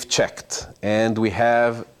we've checked, and we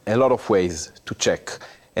have a lot of ways to check.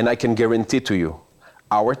 And I can guarantee to you,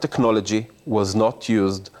 our technology was not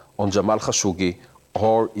used on Jamal Khashoggi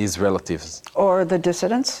or his relatives. Or the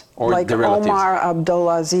dissidents? Or like the relatives. Omar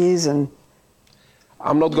Abdulaziz and...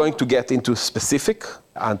 I'm not going to get into specific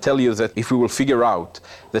and tell you that if we will figure out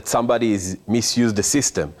that somebody is misused the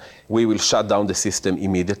system, we will shut down the system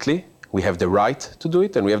immediately. We have the right to do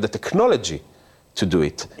it, and we have the technology to do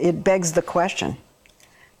it. It begs the question,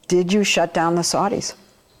 did you shut down the Saudis?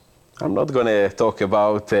 I'm not going to talk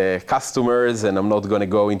about customers, and I'm not going to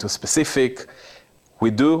go into specific. We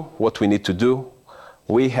do what we need to do.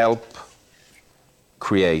 We help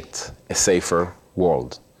create a safer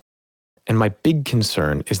world. And my big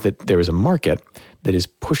concern is that there is a market that is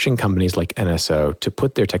pushing companies like NSO to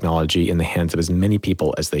put their technology in the hands of as many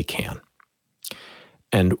people as they can.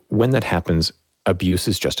 And when that happens, abuse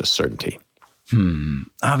is just a certainty.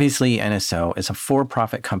 Obviously, NSO is a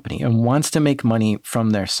for-profit company and wants to make money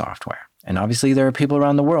from their software. And obviously, there are people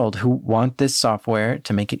around the world who want this software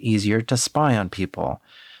to make it easier to spy on people.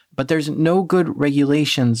 But there's no good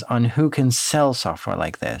regulations on who can sell software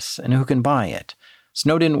like this and who can buy it.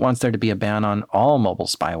 Snowden wants there to be a ban on all mobile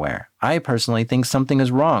spyware. I personally think something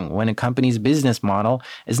is wrong when a company's business model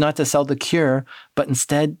is not to sell the cure, but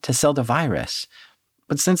instead to sell the virus.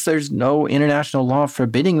 But since there's no international law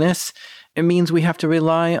forbidding this, it means we have to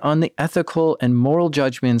rely on the ethical and moral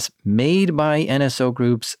judgments made by NSO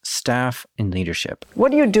Group's staff and leadership.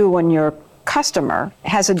 What do you do when your customer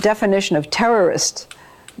has a definition of terrorist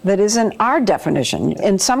that isn't our definition?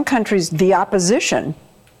 In some countries, the opposition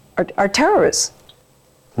are terrorists.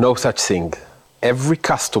 No such thing. Every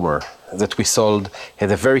customer that we sold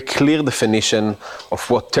had a very clear definition of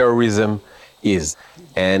what terrorism is.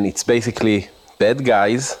 And it's basically bad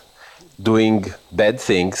guys doing bad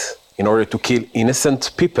things in order to kill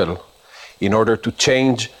innocent people, in order to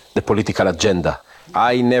change the political agenda.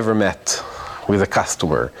 I never met with a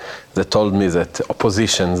customer that told me that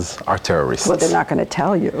oppositions are terrorists. Well, they're not going to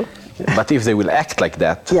tell you. But if they will act like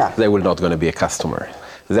that, they will not going to be a customer.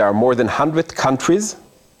 There are more than 100 countries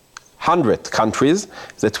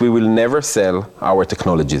that we will never sell our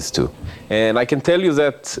technologies to. And I can tell you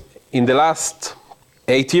that in the last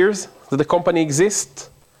 8 years that the company exists,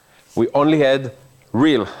 we only had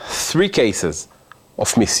 3 cases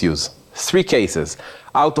of misuse. 3 cases.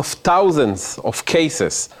 Out of thousands of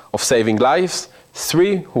cases of saving lives,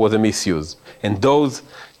 3 was a misuse. And those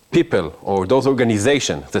people or those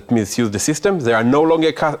organizations that misuse the system, they are no longer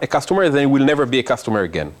a customer, they will never be a customer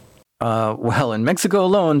again. Well, in Mexico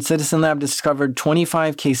alone, Citizen Lab discovered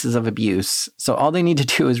 25 cases of abuse. So all they need to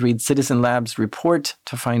do is read Citizen Lab's report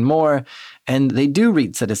to find more. And they do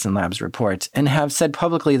read Citizen Lab's report and have said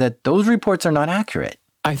publicly that those reports are not accurate.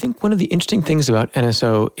 I think one of the interesting things about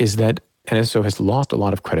NSO is that NSO has lost a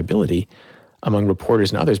lot of credibility among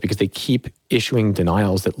reporters and others because they keep issuing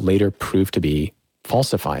denials that later prove to be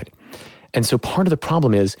falsified. And so part of the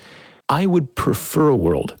problem is I would prefer a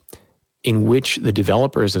world in which the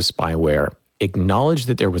developers of spyware acknowledge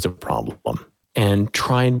that there was a problem and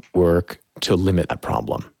try and work to limit that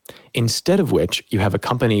problem. Instead of which, you have a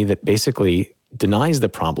company that basically denies the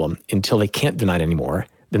problem until they can't deny it anymore.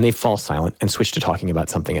 Then they fall silent and switch to talking about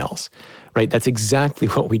something else, right? That's exactly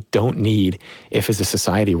what we don't need if as a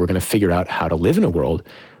society we're going to figure out how to live in a world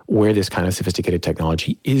where this kind of sophisticated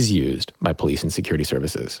technology is used by police and security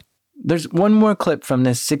services. There's one more clip from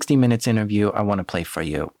this 60 Minutes interview I want to play for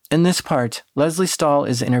you. In this part, Leslie Stahl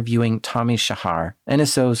is interviewing Tommy Shahar,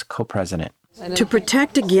 NSO's co-president. To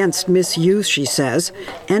protect against misuse, she says,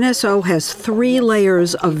 NSO has 3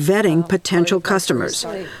 layers of vetting potential customers.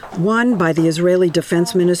 One by the Israeli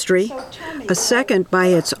Defense Ministry, a second by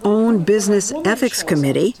its own Business Ethics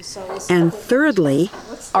Committee, and thirdly,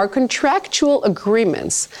 our contractual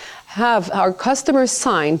agreements have our customers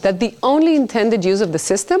sign that the only intended use of the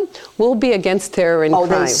system will be against terror and crime.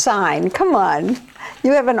 They sign. Come on.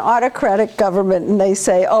 You have an autocratic government and they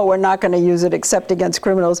say, we're not going to use it except against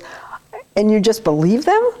criminals. And you just believe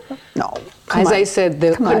them? No. I said,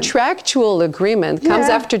 the contractual agreement comes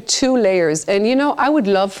after 2 layers. And I would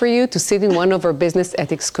love for you to sit in one of our business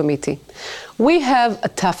ethics committee. We have a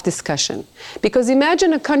tough discussion because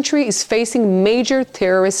imagine a country is facing major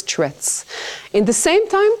terrorist threats. In the same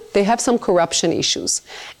time, they have some corruption issues.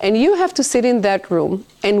 And you have to sit in that room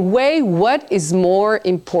and weigh what is more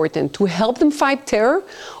important, to help them fight terror,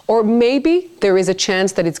 or maybe there is a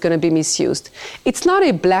chance that it's going to be misused. It's not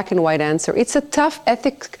a black and white answer. It's a tough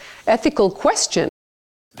ethical question.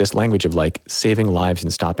 This language of saving lives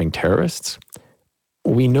and stopping terrorists,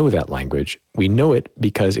 we know that language. We know it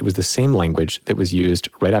because it was the same language that was used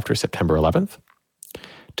right after September 11th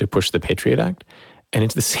to push the Patriot Act. And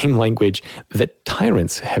it's the same language that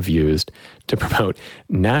tyrants have used to promote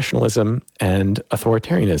nationalism and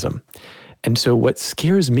authoritarianism. And so what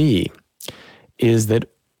scares me is that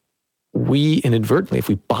we inadvertently, if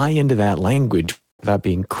we buy into that language without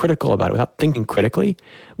being critical about it, without thinking critically,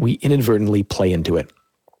 we inadvertently play into it.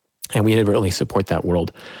 And we inadvertently support that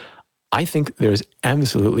world. I think there's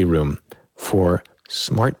absolutely room for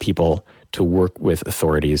smart people to work with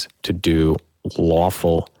authorities to do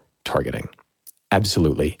lawful targeting.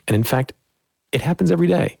 Absolutely. And in fact, it happens every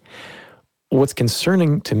day. What's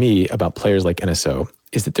concerning to me about players like NSO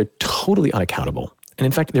is that they're totally unaccountable. And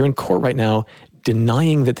in fact, they're in court right now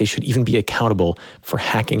denying that they should even be accountable for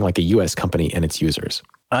hacking like a US company and its users.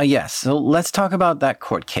 Yes, so let's talk about that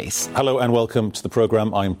court case. Hello and welcome to the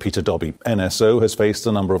program. I'm Peter Dobby. NSO has faced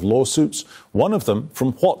a number of lawsuits, one of them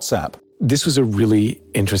from WhatsApp. This was a really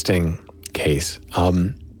interesting case.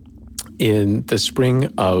 In the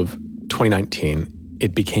spring of 2019,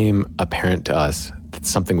 it became apparent to us that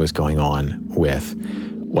something was going on with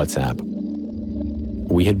WhatsApp.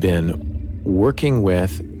 We had been working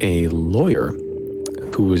with a lawyer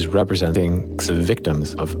who was representing the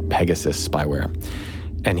victims of Pegasus spyware.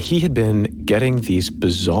 And he had been getting these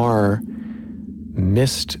bizarre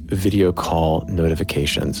missed video call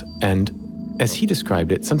notifications. And as he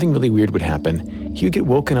described it, something really weird would happen. He would get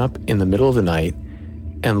woken up in the middle of the night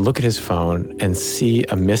and look at his phone and see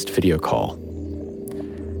a missed video call.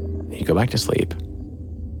 He'd go back to sleep.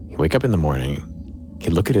 He'd wake up in the morning.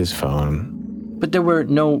 He'd look at his phone. But there were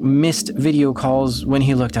no missed video calls when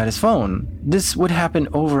he looked at his phone. This would happen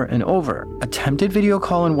over and over. Attempted video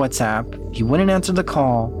call in WhatsApp, he wouldn't answer the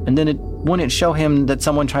call, and then it wouldn't show him that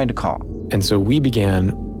someone tried to call. And so we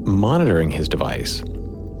began monitoring his device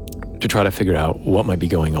to try to figure out what might be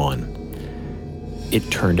going on. It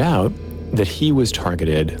turned out that he was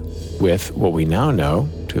targeted with what we now know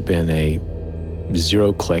to have been a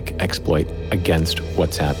zero-click exploit against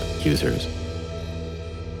WhatsApp users.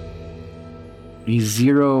 A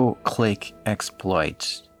zero-click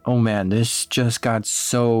exploit. Oh man, this just got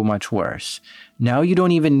so much worse. Now you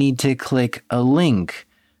don't even need to click a link.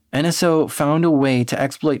 NSO found a way to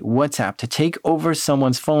exploit WhatsApp to take over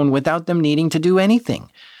someone's phone without them needing to do anything.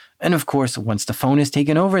 And of course, once the phone is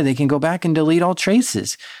taken over, they can go back and delete all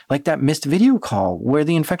traces, like that missed video call where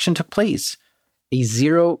the infection took place. A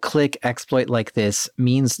zero-click exploit like this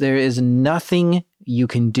means there is nothing you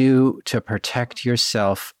can do to protect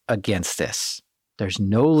yourself against this. There's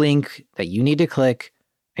no link that you need to click,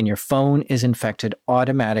 and your phone is infected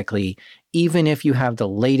automatically, even if you have the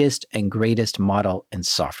latest and greatest model in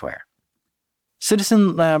software.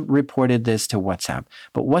 Citizen Lab reported this to WhatsApp,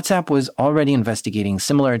 but WhatsApp was already investigating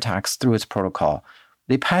similar attacks through its protocol.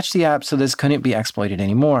 They patched the app so this couldn't be exploited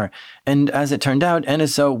anymore, and as it turned out,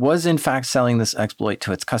 NSO was in fact selling this exploit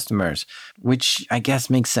to its customers, which I guess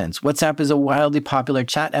makes sense. WhatsApp is a wildly popular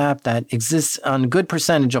chat app that exists on a good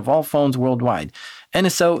percentage of all phones worldwide.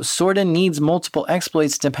 NSO sorta needs multiple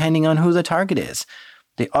exploits depending on who the target is.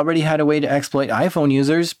 They already had a way to exploit iPhone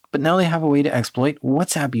users, but now they have a way to exploit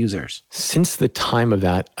WhatsApp users. Since the time of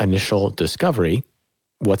that initial discovery,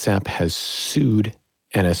 WhatsApp has sued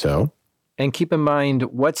NSO. And keep in mind,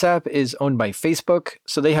 WhatsApp is owned by Facebook,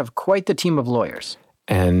 so they have quite the team of lawyers.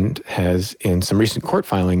 And has, in some recent court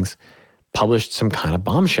filings, published some kind of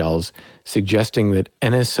bombshells suggesting that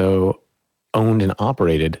NSO owned and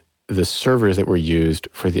operated the servers that were used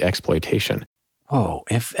for the exploitation. Whoa,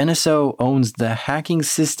 if NSO owns the hacking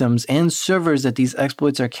systems and servers that these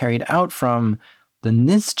exploits are carried out from, then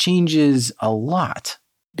this changes a lot.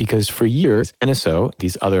 Because for years, NSO,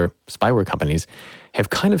 these other spyware companies, have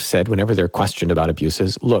kind of said whenever they're questioned about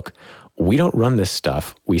abuses, look, we don't run this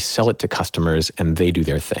stuff, we sell it to customers and they do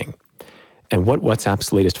their thing. And what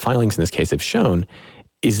WhatsApp's latest filings in this case have shown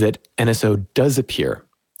is that NSO does appear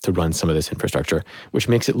to run some of this infrastructure, which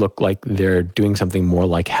makes it look like they're doing something more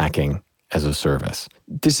like hacking as a service.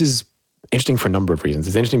 This is interesting for a number of reasons.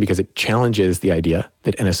 It's interesting because it challenges the idea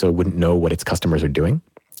that NSO wouldn't know what its customers are doing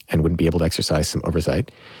and wouldn't be able to exercise some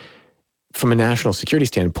oversight. From a national security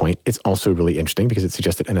standpoint, it's also really interesting because it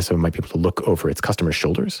suggests that NSO might be able to look over its customers'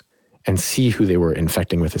 shoulders and see who they were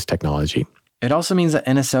infecting with this technology. It also means that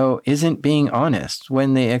NSO isn't being honest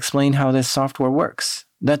when they explain how this software works,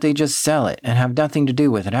 that they just sell it and have nothing to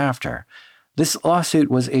do with it after. This lawsuit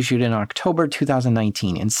was issued in October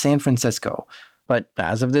 2019 in San Francisco, but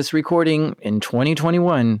as of this recording in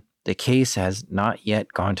 2021, the case has not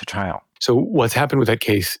yet gone to trial. So what's happened with that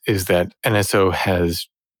case is that NSO has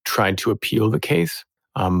tried to appeal the case,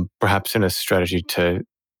 perhaps in a strategy to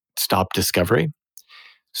stop discovery.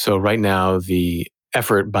 So right now, the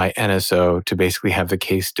effort by NSO to basically have the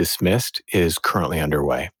case dismissed is currently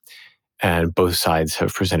underway. And both sides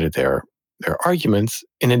have presented their arguments.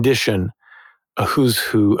 In addition, a who's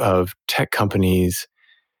who of tech companies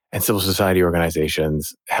and civil society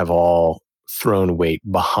organizations have all thrown weight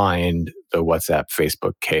behind the WhatsApp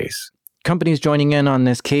Facebook case. Companies joining in on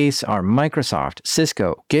this case are Microsoft,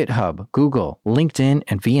 Cisco, GitHub, Google, LinkedIn,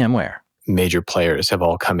 and VMware. Major players have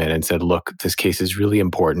all come in and said, look, this case is really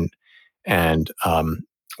important, and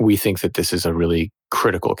we think that this is a really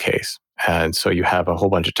critical case. And so you have a whole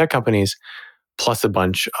bunch of tech companies plus a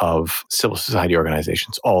bunch of civil society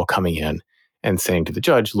organizations all coming in and saying to the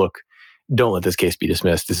judge, look, don't let this case be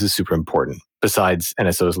dismissed. This is super important. Besides,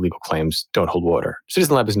 NSO's legal claims don't hold water.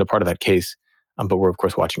 Citizen Lab isn't a part of that case, but we're, of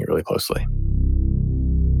course, watching it really closely.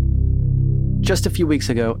 Just a few weeks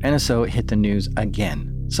ago, NSO hit the news again.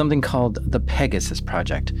 Something called the Pegasus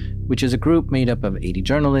Project, which is a group made up of 80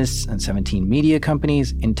 journalists and 17 media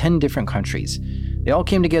companies in 10 different countries. They all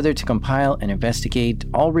came together to compile and investigate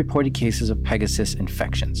all reported cases of Pegasus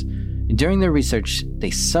infections. And during their research,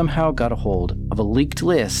 they somehow got a hold of a leaked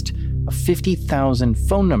list of 50,000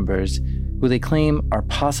 phone numbers who they claim are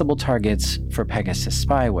possible targets for Pegasus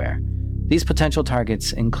spyware. These potential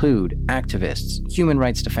targets include activists, human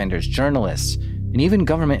rights defenders, journalists, and even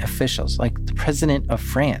government officials like the president of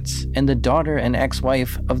France and the daughter and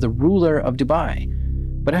ex-wife of the ruler of Dubai.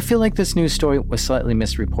 But I feel like this news story was slightly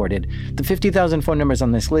misreported. The 50,000 phone numbers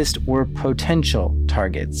on this list were potential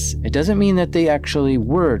targets. It doesn't mean that they actually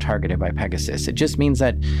were targeted by Pegasus. It just means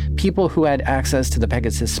that people who had access to the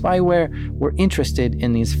Pegasus spyware were interested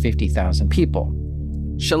in these 50,000 people.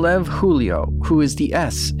 Shalev Julio, who is the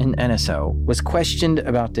S in NSO, was questioned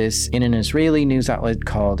about this in an Israeli news outlet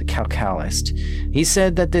called Calcalist. He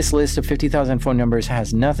said that this list of 50,000 phone numbers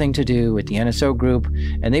has nothing to do with the NSO group,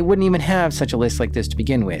 and they wouldn't even have such a list like this to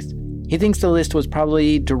begin with. He thinks the list was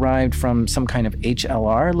probably derived from some kind of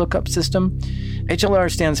HLR lookup system.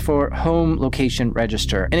 HLR stands for Home Location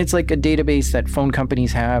Register, and it's like a database that phone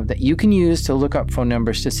companies have that you can use to look up phone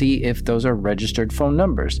numbers to see if those are registered phone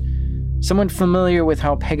numbers. Someone familiar with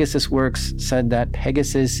how Pegasus works said that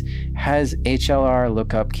Pegasus has HLR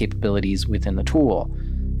lookup capabilities within the tool.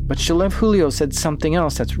 But Shalev Julio said something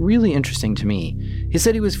else that's really interesting to me. He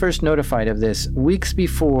said he was first notified of this weeks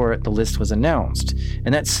before the list was announced,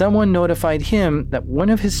 and that someone notified him that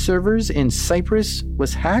one of his servers in Cyprus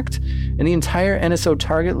was hacked and the entire NSO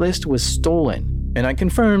target list was stolen. And I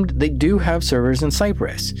confirmed they do have servers in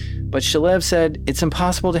Cyprus. But Shalev said it's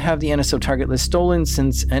impossible to have the NSO target list stolen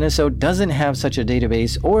since NSO doesn't have such a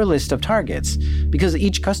database or list of targets, because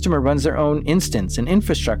each customer runs their own instance and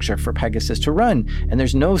infrastructure for Pegasus to run, and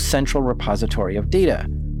there's no central repository of data.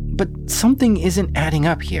 But something isn't adding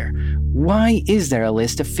up here. Why is there a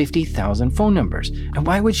list of 50,000 phone numbers? And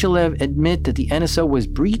why would Shalev admit that the NSO was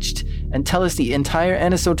breached and tell us the entire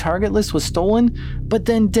NSO target list was stolen, but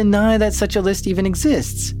then deny that such a list even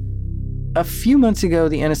exists? A few months ago,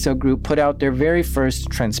 the NSO Group put out their very first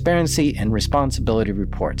Transparency and Responsibility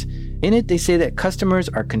Report. In it, they say that customers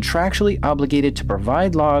are contractually obligated to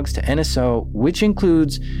provide logs to NSO, which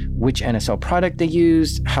includes which NSO product they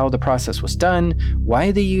used, how the process was done,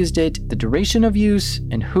 why they used it, the duration of use,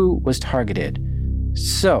 and who was targeted.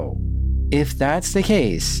 So, if that's the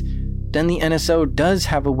case, then the NSO does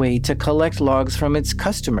have a way to collect logs from its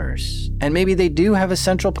customers, and maybe they do have a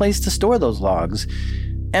central place to store those logs.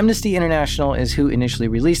 Amnesty International is who initially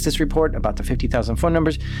released this report about the 50,000 phone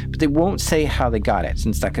numbers, but they won't say how they got it,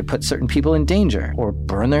 since that could put certain people in danger or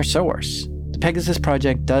burn their source. The Pegasus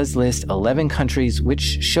Project does list 11 countries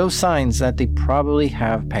which show signs that they probably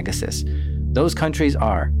have Pegasus. Those countries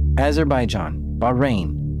are Azerbaijan,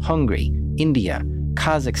 Bahrain, Hungary, India,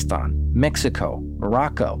 Kazakhstan, Mexico,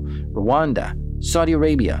 Morocco, Rwanda, Saudi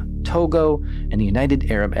Arabia, Togo, and the United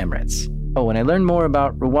Arab Emirates. Oh, and I learned more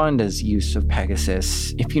about Rwanda's use of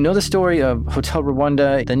Pegasus. If you know the story of Hotel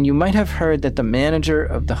Rwanda, then you might have heard that the manager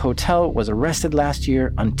of the hotel was arrested last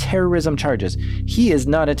year on terrorism charges. He is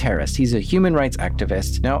not a terrorist. He's a human rights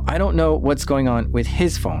activist. Now, I don't know what's going on with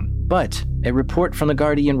his phone, but a report from The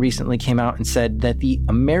Guardian recently came out and said that the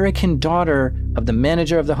American daughter of the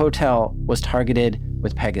manager of the hotel was targeted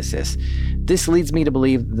with Pegasus. This leads me to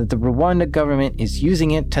believe that the Rwanda government is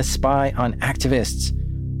using it to spy on activists.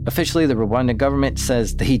 Officially, the Rwanda government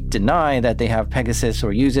says they deny that they have Pegasus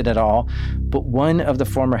or use it at all, but one of the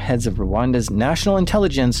former heads of Rwanda's national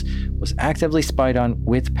intelligence was actively spied on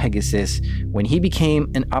with Pegasus when he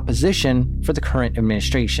became an opposition for the current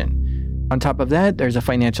administration. On top of that, there's a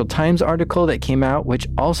Financial Times article that came out which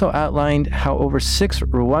also outlined how over 6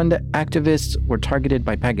 Rwanda activists were targeted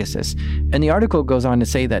by Pegasus. And the article goes on to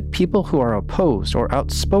say that people who are opposed or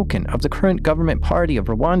outspoken of the current government party of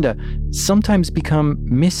Rwanda sometimes become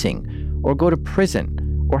missing or go to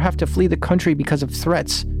prison or have to flee the country because of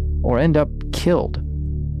threats or end up killed.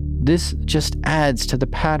 This just adds to the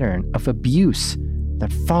pattern of abuse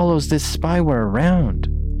that follows this spyware around.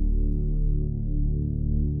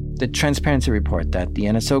 The transparency report that the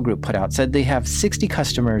NSO Group put out said they have 60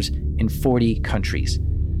 customers in 40 countries.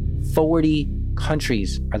 40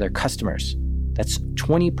 countries are their customers. That's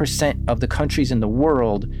 20% of the countries in the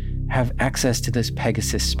world have access to this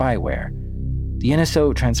Pegasus spyware. The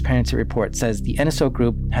NSO Transparency Report says the NSO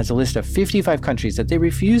Group has a list of 55 countries that they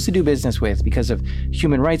refuse to do business with because of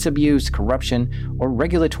human rights abuse, corruption, or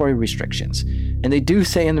regulatory restrictions. And they do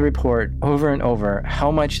say in the report over and over how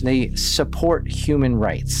much they support human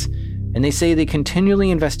rights. And they say they continually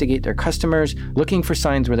investigate their customers, looking for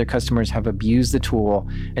signs where their customers have abused the tool.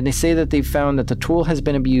 And they say that they've found that the tool has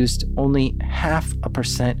been abused only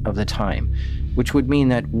 0.5% of the time, which would mean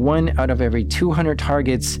that 1 out of every 200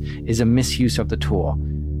 targets is a misuse of the tool,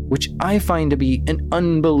 which I find to be an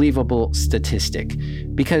unbelievable statistic.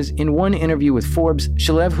 Because in one interview with Forbes,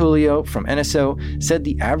 Shalev Julio from NSO said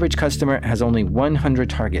the average customer has only 100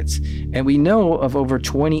 targets. And we know of over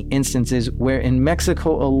 20 instances where in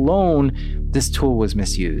Mexico alone, this tool was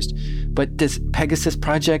misused. But this Pegasus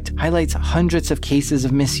project highlights hundreds of cases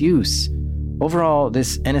of misuse. Overall,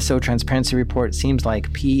 this NSO Transparency Report seems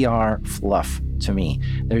like PR fluff to me.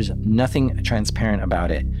 There's nothing transparent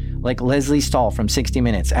about it. Like Leslie Stahl from 60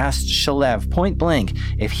 Minutes asked Shalev point blank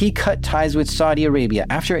if he cut ties with Saudi Arabia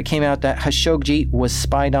after it came out that Khashoggi was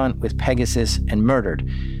spied on with Pegasus and murdered.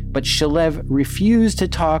 But Shalev refused to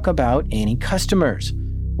talk about any customers.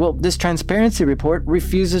 Well, this transparency report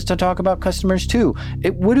refuses to talk about customers too.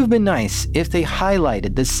 It would have been nice if they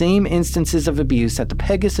highlighted the same instances of abuse that the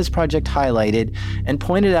Pegasus Project highlighted and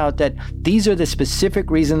pointed out that these are the specific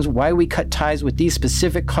reasons why we cut ties with these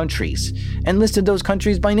specific countries and listed those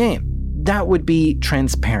countries by name. That would be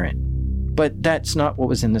transparent. But that's not what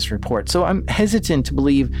was in this report. So I'm hesitant to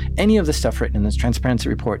believe any of the stuff written in this transparency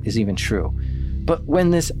report is even true. But when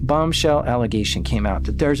this bombshell allegation came out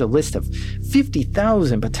that there's a list of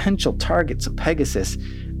 50,000 potential targets of Pegasus,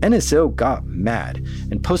 NSO got mad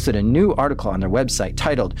and posted a new article on their website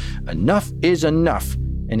titled, "Enough is Enough."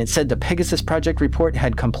 And it said the Pegasus Project report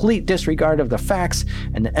had complete disregard of the facts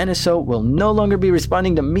and the NSO will no longer be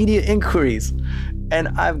responding to media inquiries. And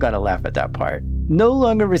I've got to laugh at that part. No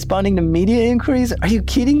longer responding to media inquiries? Are you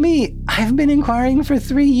kidding me? I've been inquiring for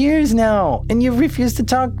 3 years now, and you've refused to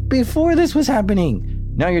talk before this was happening.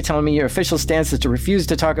 Now you're telling me your official stance is to refuse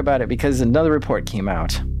to talk about it because another report came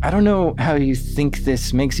out. I don't know how you think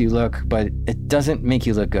this makes you look, but it doesn't make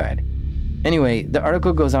you look good. Anyway, the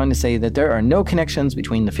article goes on to say that there are no connections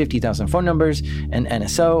between the 50,000 phone numbers and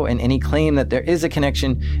NSO, and any claim that there is a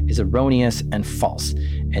connection is erroneous and false.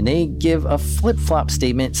 And they give a flip-flop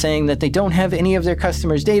statement saying that they don't have any of their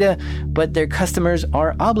customers' data, but their customers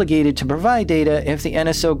are obligated to provide data if the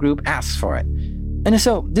NSO Group asks for it.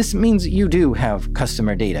 NSO, this means you do have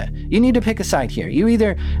customer data. You need to pick a side here. You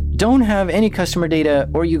either don't have any customer data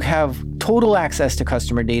or you have total access to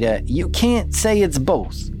customer data. You can't say it's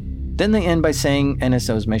both. Then they end by saying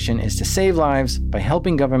NSO's mission is to save lives by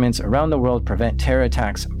helping governments around the world prevent terror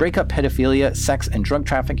attacks, break up pedophilia, sex and drug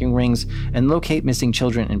trafficking rings, and locate missing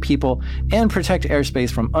children and people, and protect airspace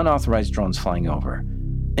from unauthorized drones flying over.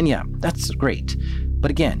 And yeah, that's great. But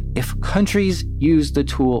again, if countries use the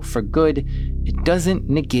tool for good, it doesn't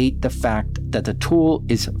negate the fact that the tool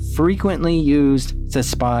is frequently used to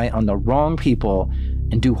spy on the wrong people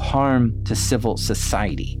and do harm to civil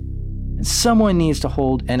society. And someone needs to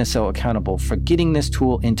hold NSO accountable for getting this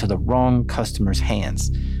tool into the wrong customers'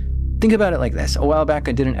 hands. Think about it like this. A while back,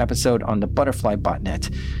 I did an episode on the Butterfly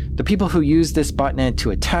botnet. The people who used this botnet to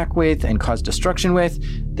attack with and cause destruction with,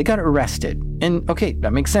 they got arrested. And okay,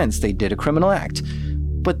 that makes sense. They did a criminal act.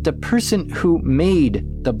 But the person who made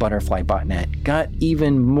the Butterfly botnet got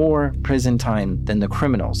even more prison time than the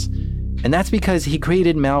criminals. And that's because he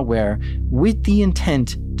created malware with the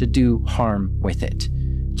intent to do harm with it.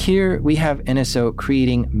 Here we have NSO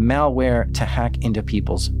creating malware to hack into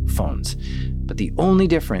people's phones. But the only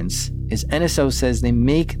difference is NSO says they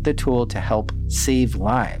make the tool to help save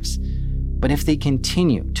lives. But if they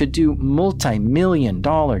continue to do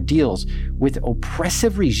multi-million-dollar deals with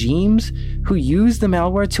oppressive regimes who use the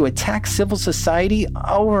malware to attack civil society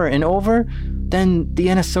over and over, then the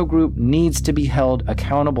NSO group needs to be held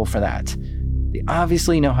accountable for that. They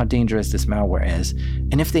obviously know how dangerous this malware is,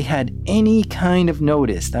 and if they had any kind of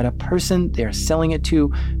notice that a person they're selling it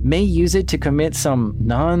to may use it to commit some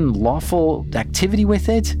non-lawful activity with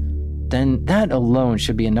it, then that alone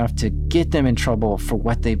should be enough to get them in trouble for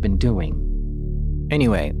what they've been doing.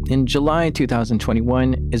 Anyway, in July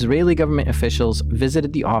 2021, Israeli government officials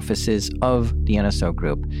visited the offices of the NSO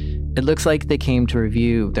group. It looks like they came to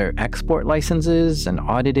review their export licenses and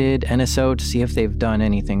audited NSO to see if they've done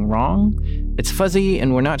anything wrong. It's fuzzy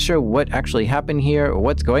and we're not sure what actually happened here or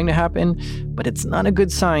what's going to happen, but it's not a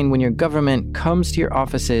good sign when your government comes to your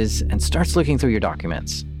offices and starts looking through your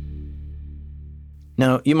documents.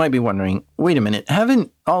 Now, you might be wondering, wait a minute,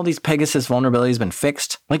 haven't all these Pegasus vulnerabilities been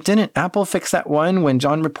fixed? Like, didn't Apple fix that one when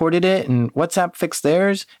John reported it and WhatsApp fixed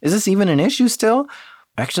theirs? Is this even an issue still?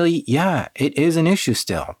 Actually, yeah, it is an issue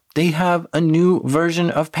still. They have a new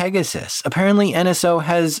version of Pegasus. Apparently, NSO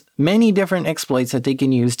has many different exploits that they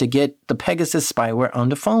can use to get the Pegasus spyware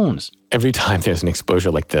onto phones. Every time there's an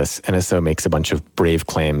exposure like this, NSO makes a bunch of brave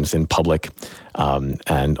claims in public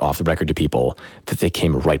and off the record to people that they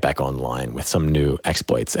came right back online with some new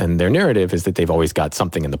exploits. And their narrative is that they've always got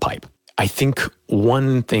something in the pipe. I think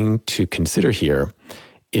one thing to consider here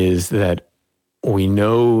is that we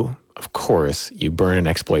know, of course, you burn an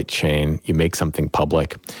exploit chain, you make something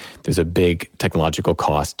public. There's a big technological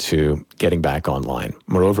cost to getting back online.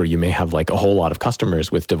 Moreover, you may have like a whole lot of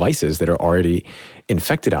customers with devices that are already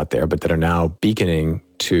infected out there, but that are now beaconing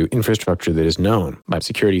to infrastructure that is known by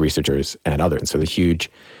security researchers and others. And so the huge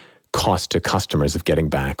cost to customers of getting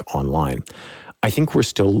back online. I think we're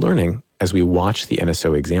still learning as we watch the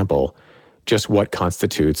NSO example, just what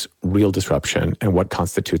constitutes real disruption and what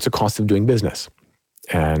constitutes a cost of doing business.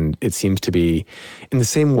 And it seems to be in the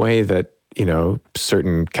same way that,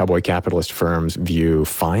 certain cowboy capitalist firms view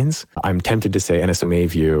fines. I'm tempted to say NSO may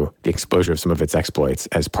view the exposure of some of its exploits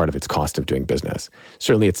as part of its cost of doing business.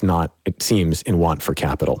 Certainly it's not, it seems, in want for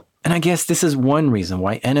capital. And I guess this is one reason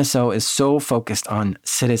why NSO is so focused on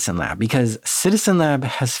Citizen Lab, because Citizen Lab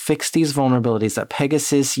has fixed these vulnerabilities that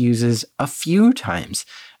Pegasus uses a few times.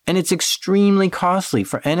 And it's extremely costly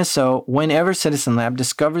for NSO whenever Citizen Lab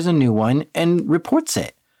discovers a new one and reports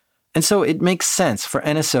it. And so it makes sense for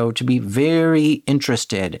NSO to be very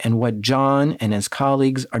interested in what John and his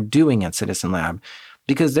colleagues are doing at Citizen Lab,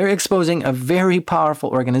 because they're exposing a very powerful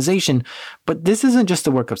organization. But this isn't just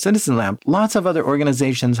the work of Citizen Lab. Lots of other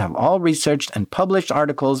organizations have all researched and published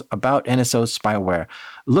articles about NSO's spyware.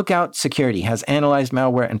 Lookout Security has analyzed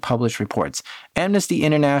malware and published reports. Amnesty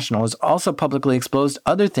International has also publicly exposed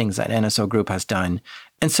other things that NSO Group has done.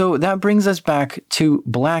 And so that brings us back to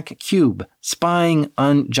Black Cube spying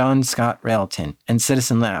on John Scott Railton and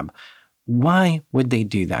Citizen Lab. Why would they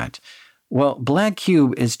do that? Well, Black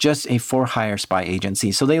Cube is just a for-hire spy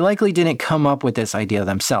agency, so they likely didn't come up with this idea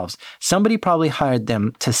themselves. Somebody probably hired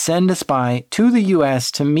them to send a spy to the US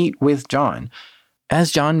to meet with John.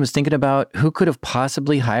 As John was thinking about who could have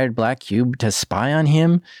possibly hired Black Cube to spy on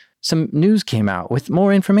him, some news came out with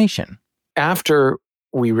more information. After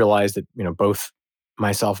we realized that, both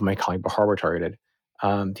myself and my colleague Bahar were targeted,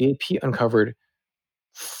 the AP uncovered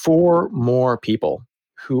 4 more people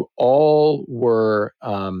who all were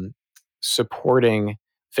supporting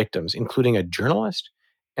victims, including a journalist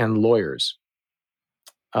and lawyers.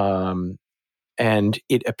 And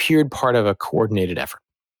it appeared part of a coordinated effort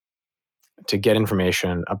to get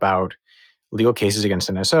information about legal cases against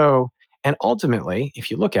NSO, and ultimately, if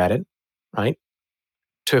you look at it, right,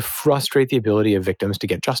 to frustrate the ability of victims to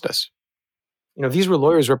get justice. These were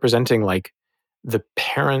lawyers representing like the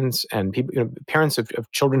parents and people, parents of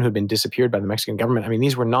children who had been disappeared by the Mexican government. I mean,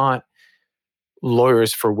 these were not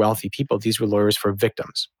lawyers for wealthy people. These were lawyers for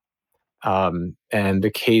victims. And the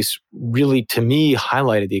case really, to me,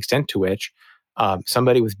 highlighted the extent to which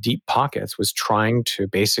somebody with deep pockets was trying to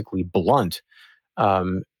basically blunt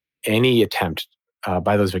any attempt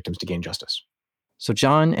by those victims to gain justice. So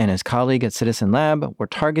John and his colleague at Citizen Lab were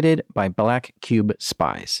targeted by Black Cube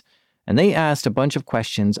spies, and they asked a bunch of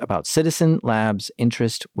questions about Citizen Lab's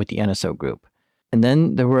interest with the NSO group. And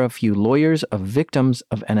then there were a few lawyers of victims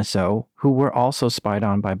of NSO who were also spied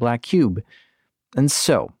on by Black Cube. And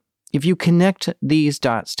so, if you connect these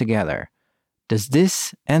dots together, does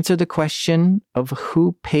this answer the question of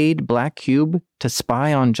who paid Black Cube to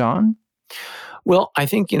spy on John? Well, I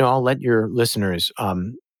think, I'll let your listeners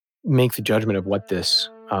make the judgment of what this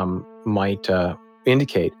might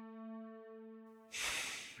indicate.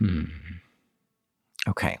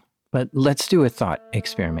 Okay, but let's do a thought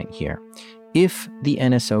experiment here. If the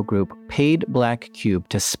NSO group paid Black Cube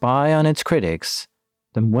to spy on its critics,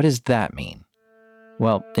 then what does that mean?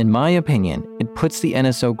 Well, in my opinion, it puts the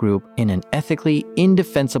NSO group in an ethically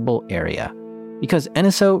indefensible area. Because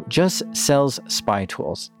NSO just sells spy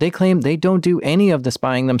tools. They claim they don't do any of the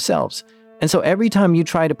spying themselves. And so every time you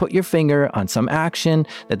try to put your finger on some action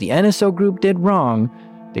that the NSO group did wrong,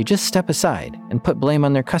 they just step aside and put blame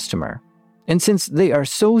on their customer. And since they are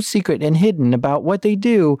so secret and hidden about what they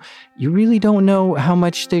do, you really don't know how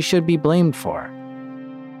much they should be blamed for.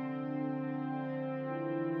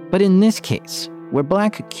 But in this case, where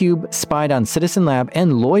Black Cube spied on Citizen Lab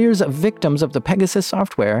and lawyers of victims of the Pegasus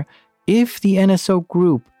software, if the NSO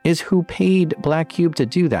group is who paid Black Cube to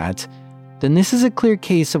do that, then this is a clear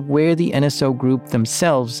case of where the NSO group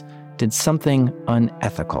themselves did something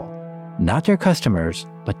unethical. Not their customers,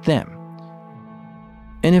 but them.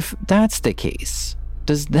 And if that's the case,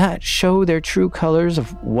 does that show their true colors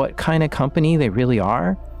of what kind of company they really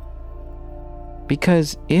are?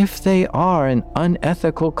 Because if they are an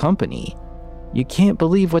unethical company, you can't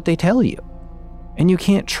believe what they tell you. And you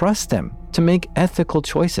can't trust them to make ethical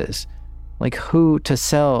choices, like who to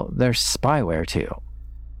sell their spyware to.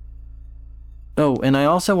 Oh, and I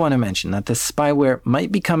also want to mention that this spyware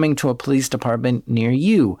might be coming to a police department near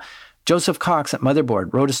you. Joseph Cox at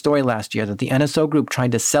Motherboard wrote a story last year that the NSO group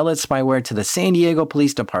tried to sell its spyware to the San Diego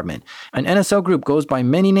Police Department. An NSO group goes by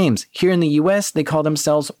many names. Here in the US, they call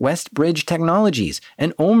themselves Westbridge Technologies.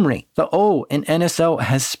 And Omri, the O in NSO,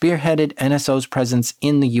 has spearheaded NSO's presence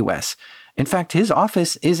in the US. In fact, his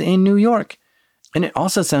office is in New York. And it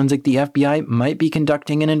also sounds like the FBI might be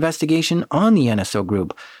conducting an investigation on the NSO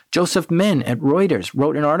group. Joseph Min at Reuters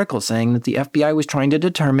wrote an article saying that the FBI was trying to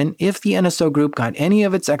determine if the NSO group got any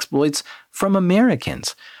of its exploits from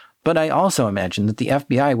Americans. But I also imagine that the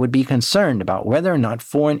FBI would be concerned about whether or not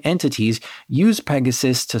foreign entities use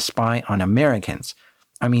Pegasus to spy on Americans.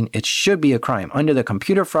 I mean, it should be a crime under the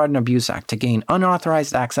Computer Fraud and Abuse Act to gain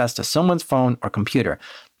unauthorized access to someone's phone or computer,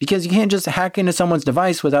 because you can't just hack into someone's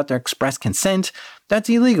device without their express consent. That's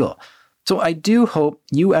illegal. So I do hope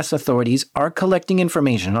U.S. authorities are collecting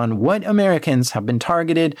information on what Americans have been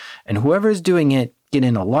targeted, and whoever is doing it get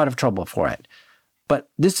in a lot of trouble for it. But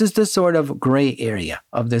this is the sort of gray area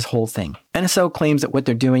of this whole thing. NSO claims that what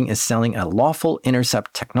they're doing is selling a lawful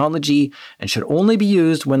intercept technology and should only be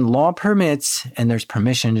used when law permits and there's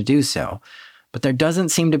permission to do so. But there doesn't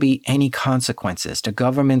seem to be any consequences to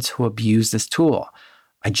governments who abuse this tool.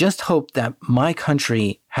 I just hope that my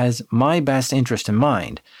country has my best interest in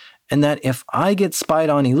mind, and that if I get spied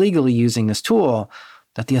on illegally using this tool,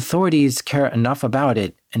 that the authorities care enough about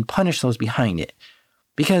it and punish those behind it.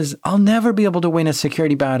 Because I'll never be able to win a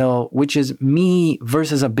security battle which is me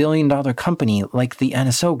versus $1 billion company like the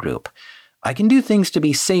NSO group. I can do things to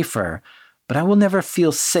be safer, but I will never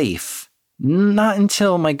feel safe, not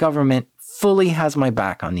until my government fully has my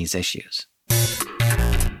back on these issues.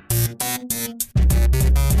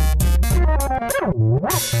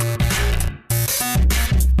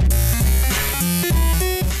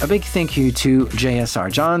 A big thank you to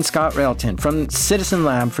JSR, John Scott Railton from Citizen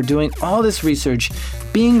Lab, for doing all this research,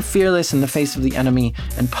 being fearless in the face of the enemy,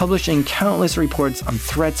 and publishing countless reports on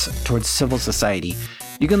threats towards civil society.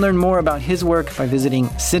 You can learn more about his work by visiting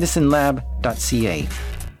citizenlab.ca.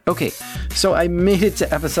 Okay, so I made it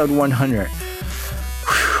to episode 100.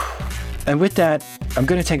 And with that, I'm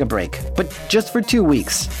going to take a break, but just for 2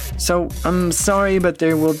 weeks. So I'm sorry, but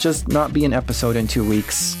there will just not be an episode in 2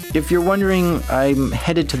 weeks. If you're wondering, I'm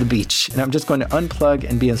headed to the beach, and I'm just going to unplug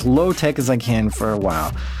and be as low-tech as I can for a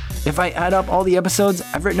while. If I add up all the episodes,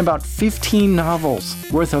 I've written about 15 novels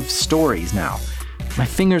worth of stories now. My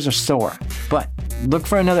fingers are sore, but look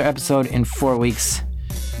for another episode in 4 weeks.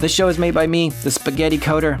 This show is made by me, the Spaghetti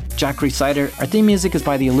Coder, Jack Resider. Our theme music is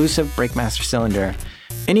by the elusive Breakmaster Cylinder.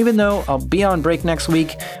 And even though I'll be on break next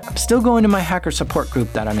week, I'm still going to my hacker support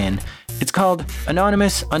group that I'm in. It's called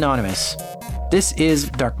Anonymous Anonymous. This is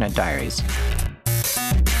Darknet Diaries.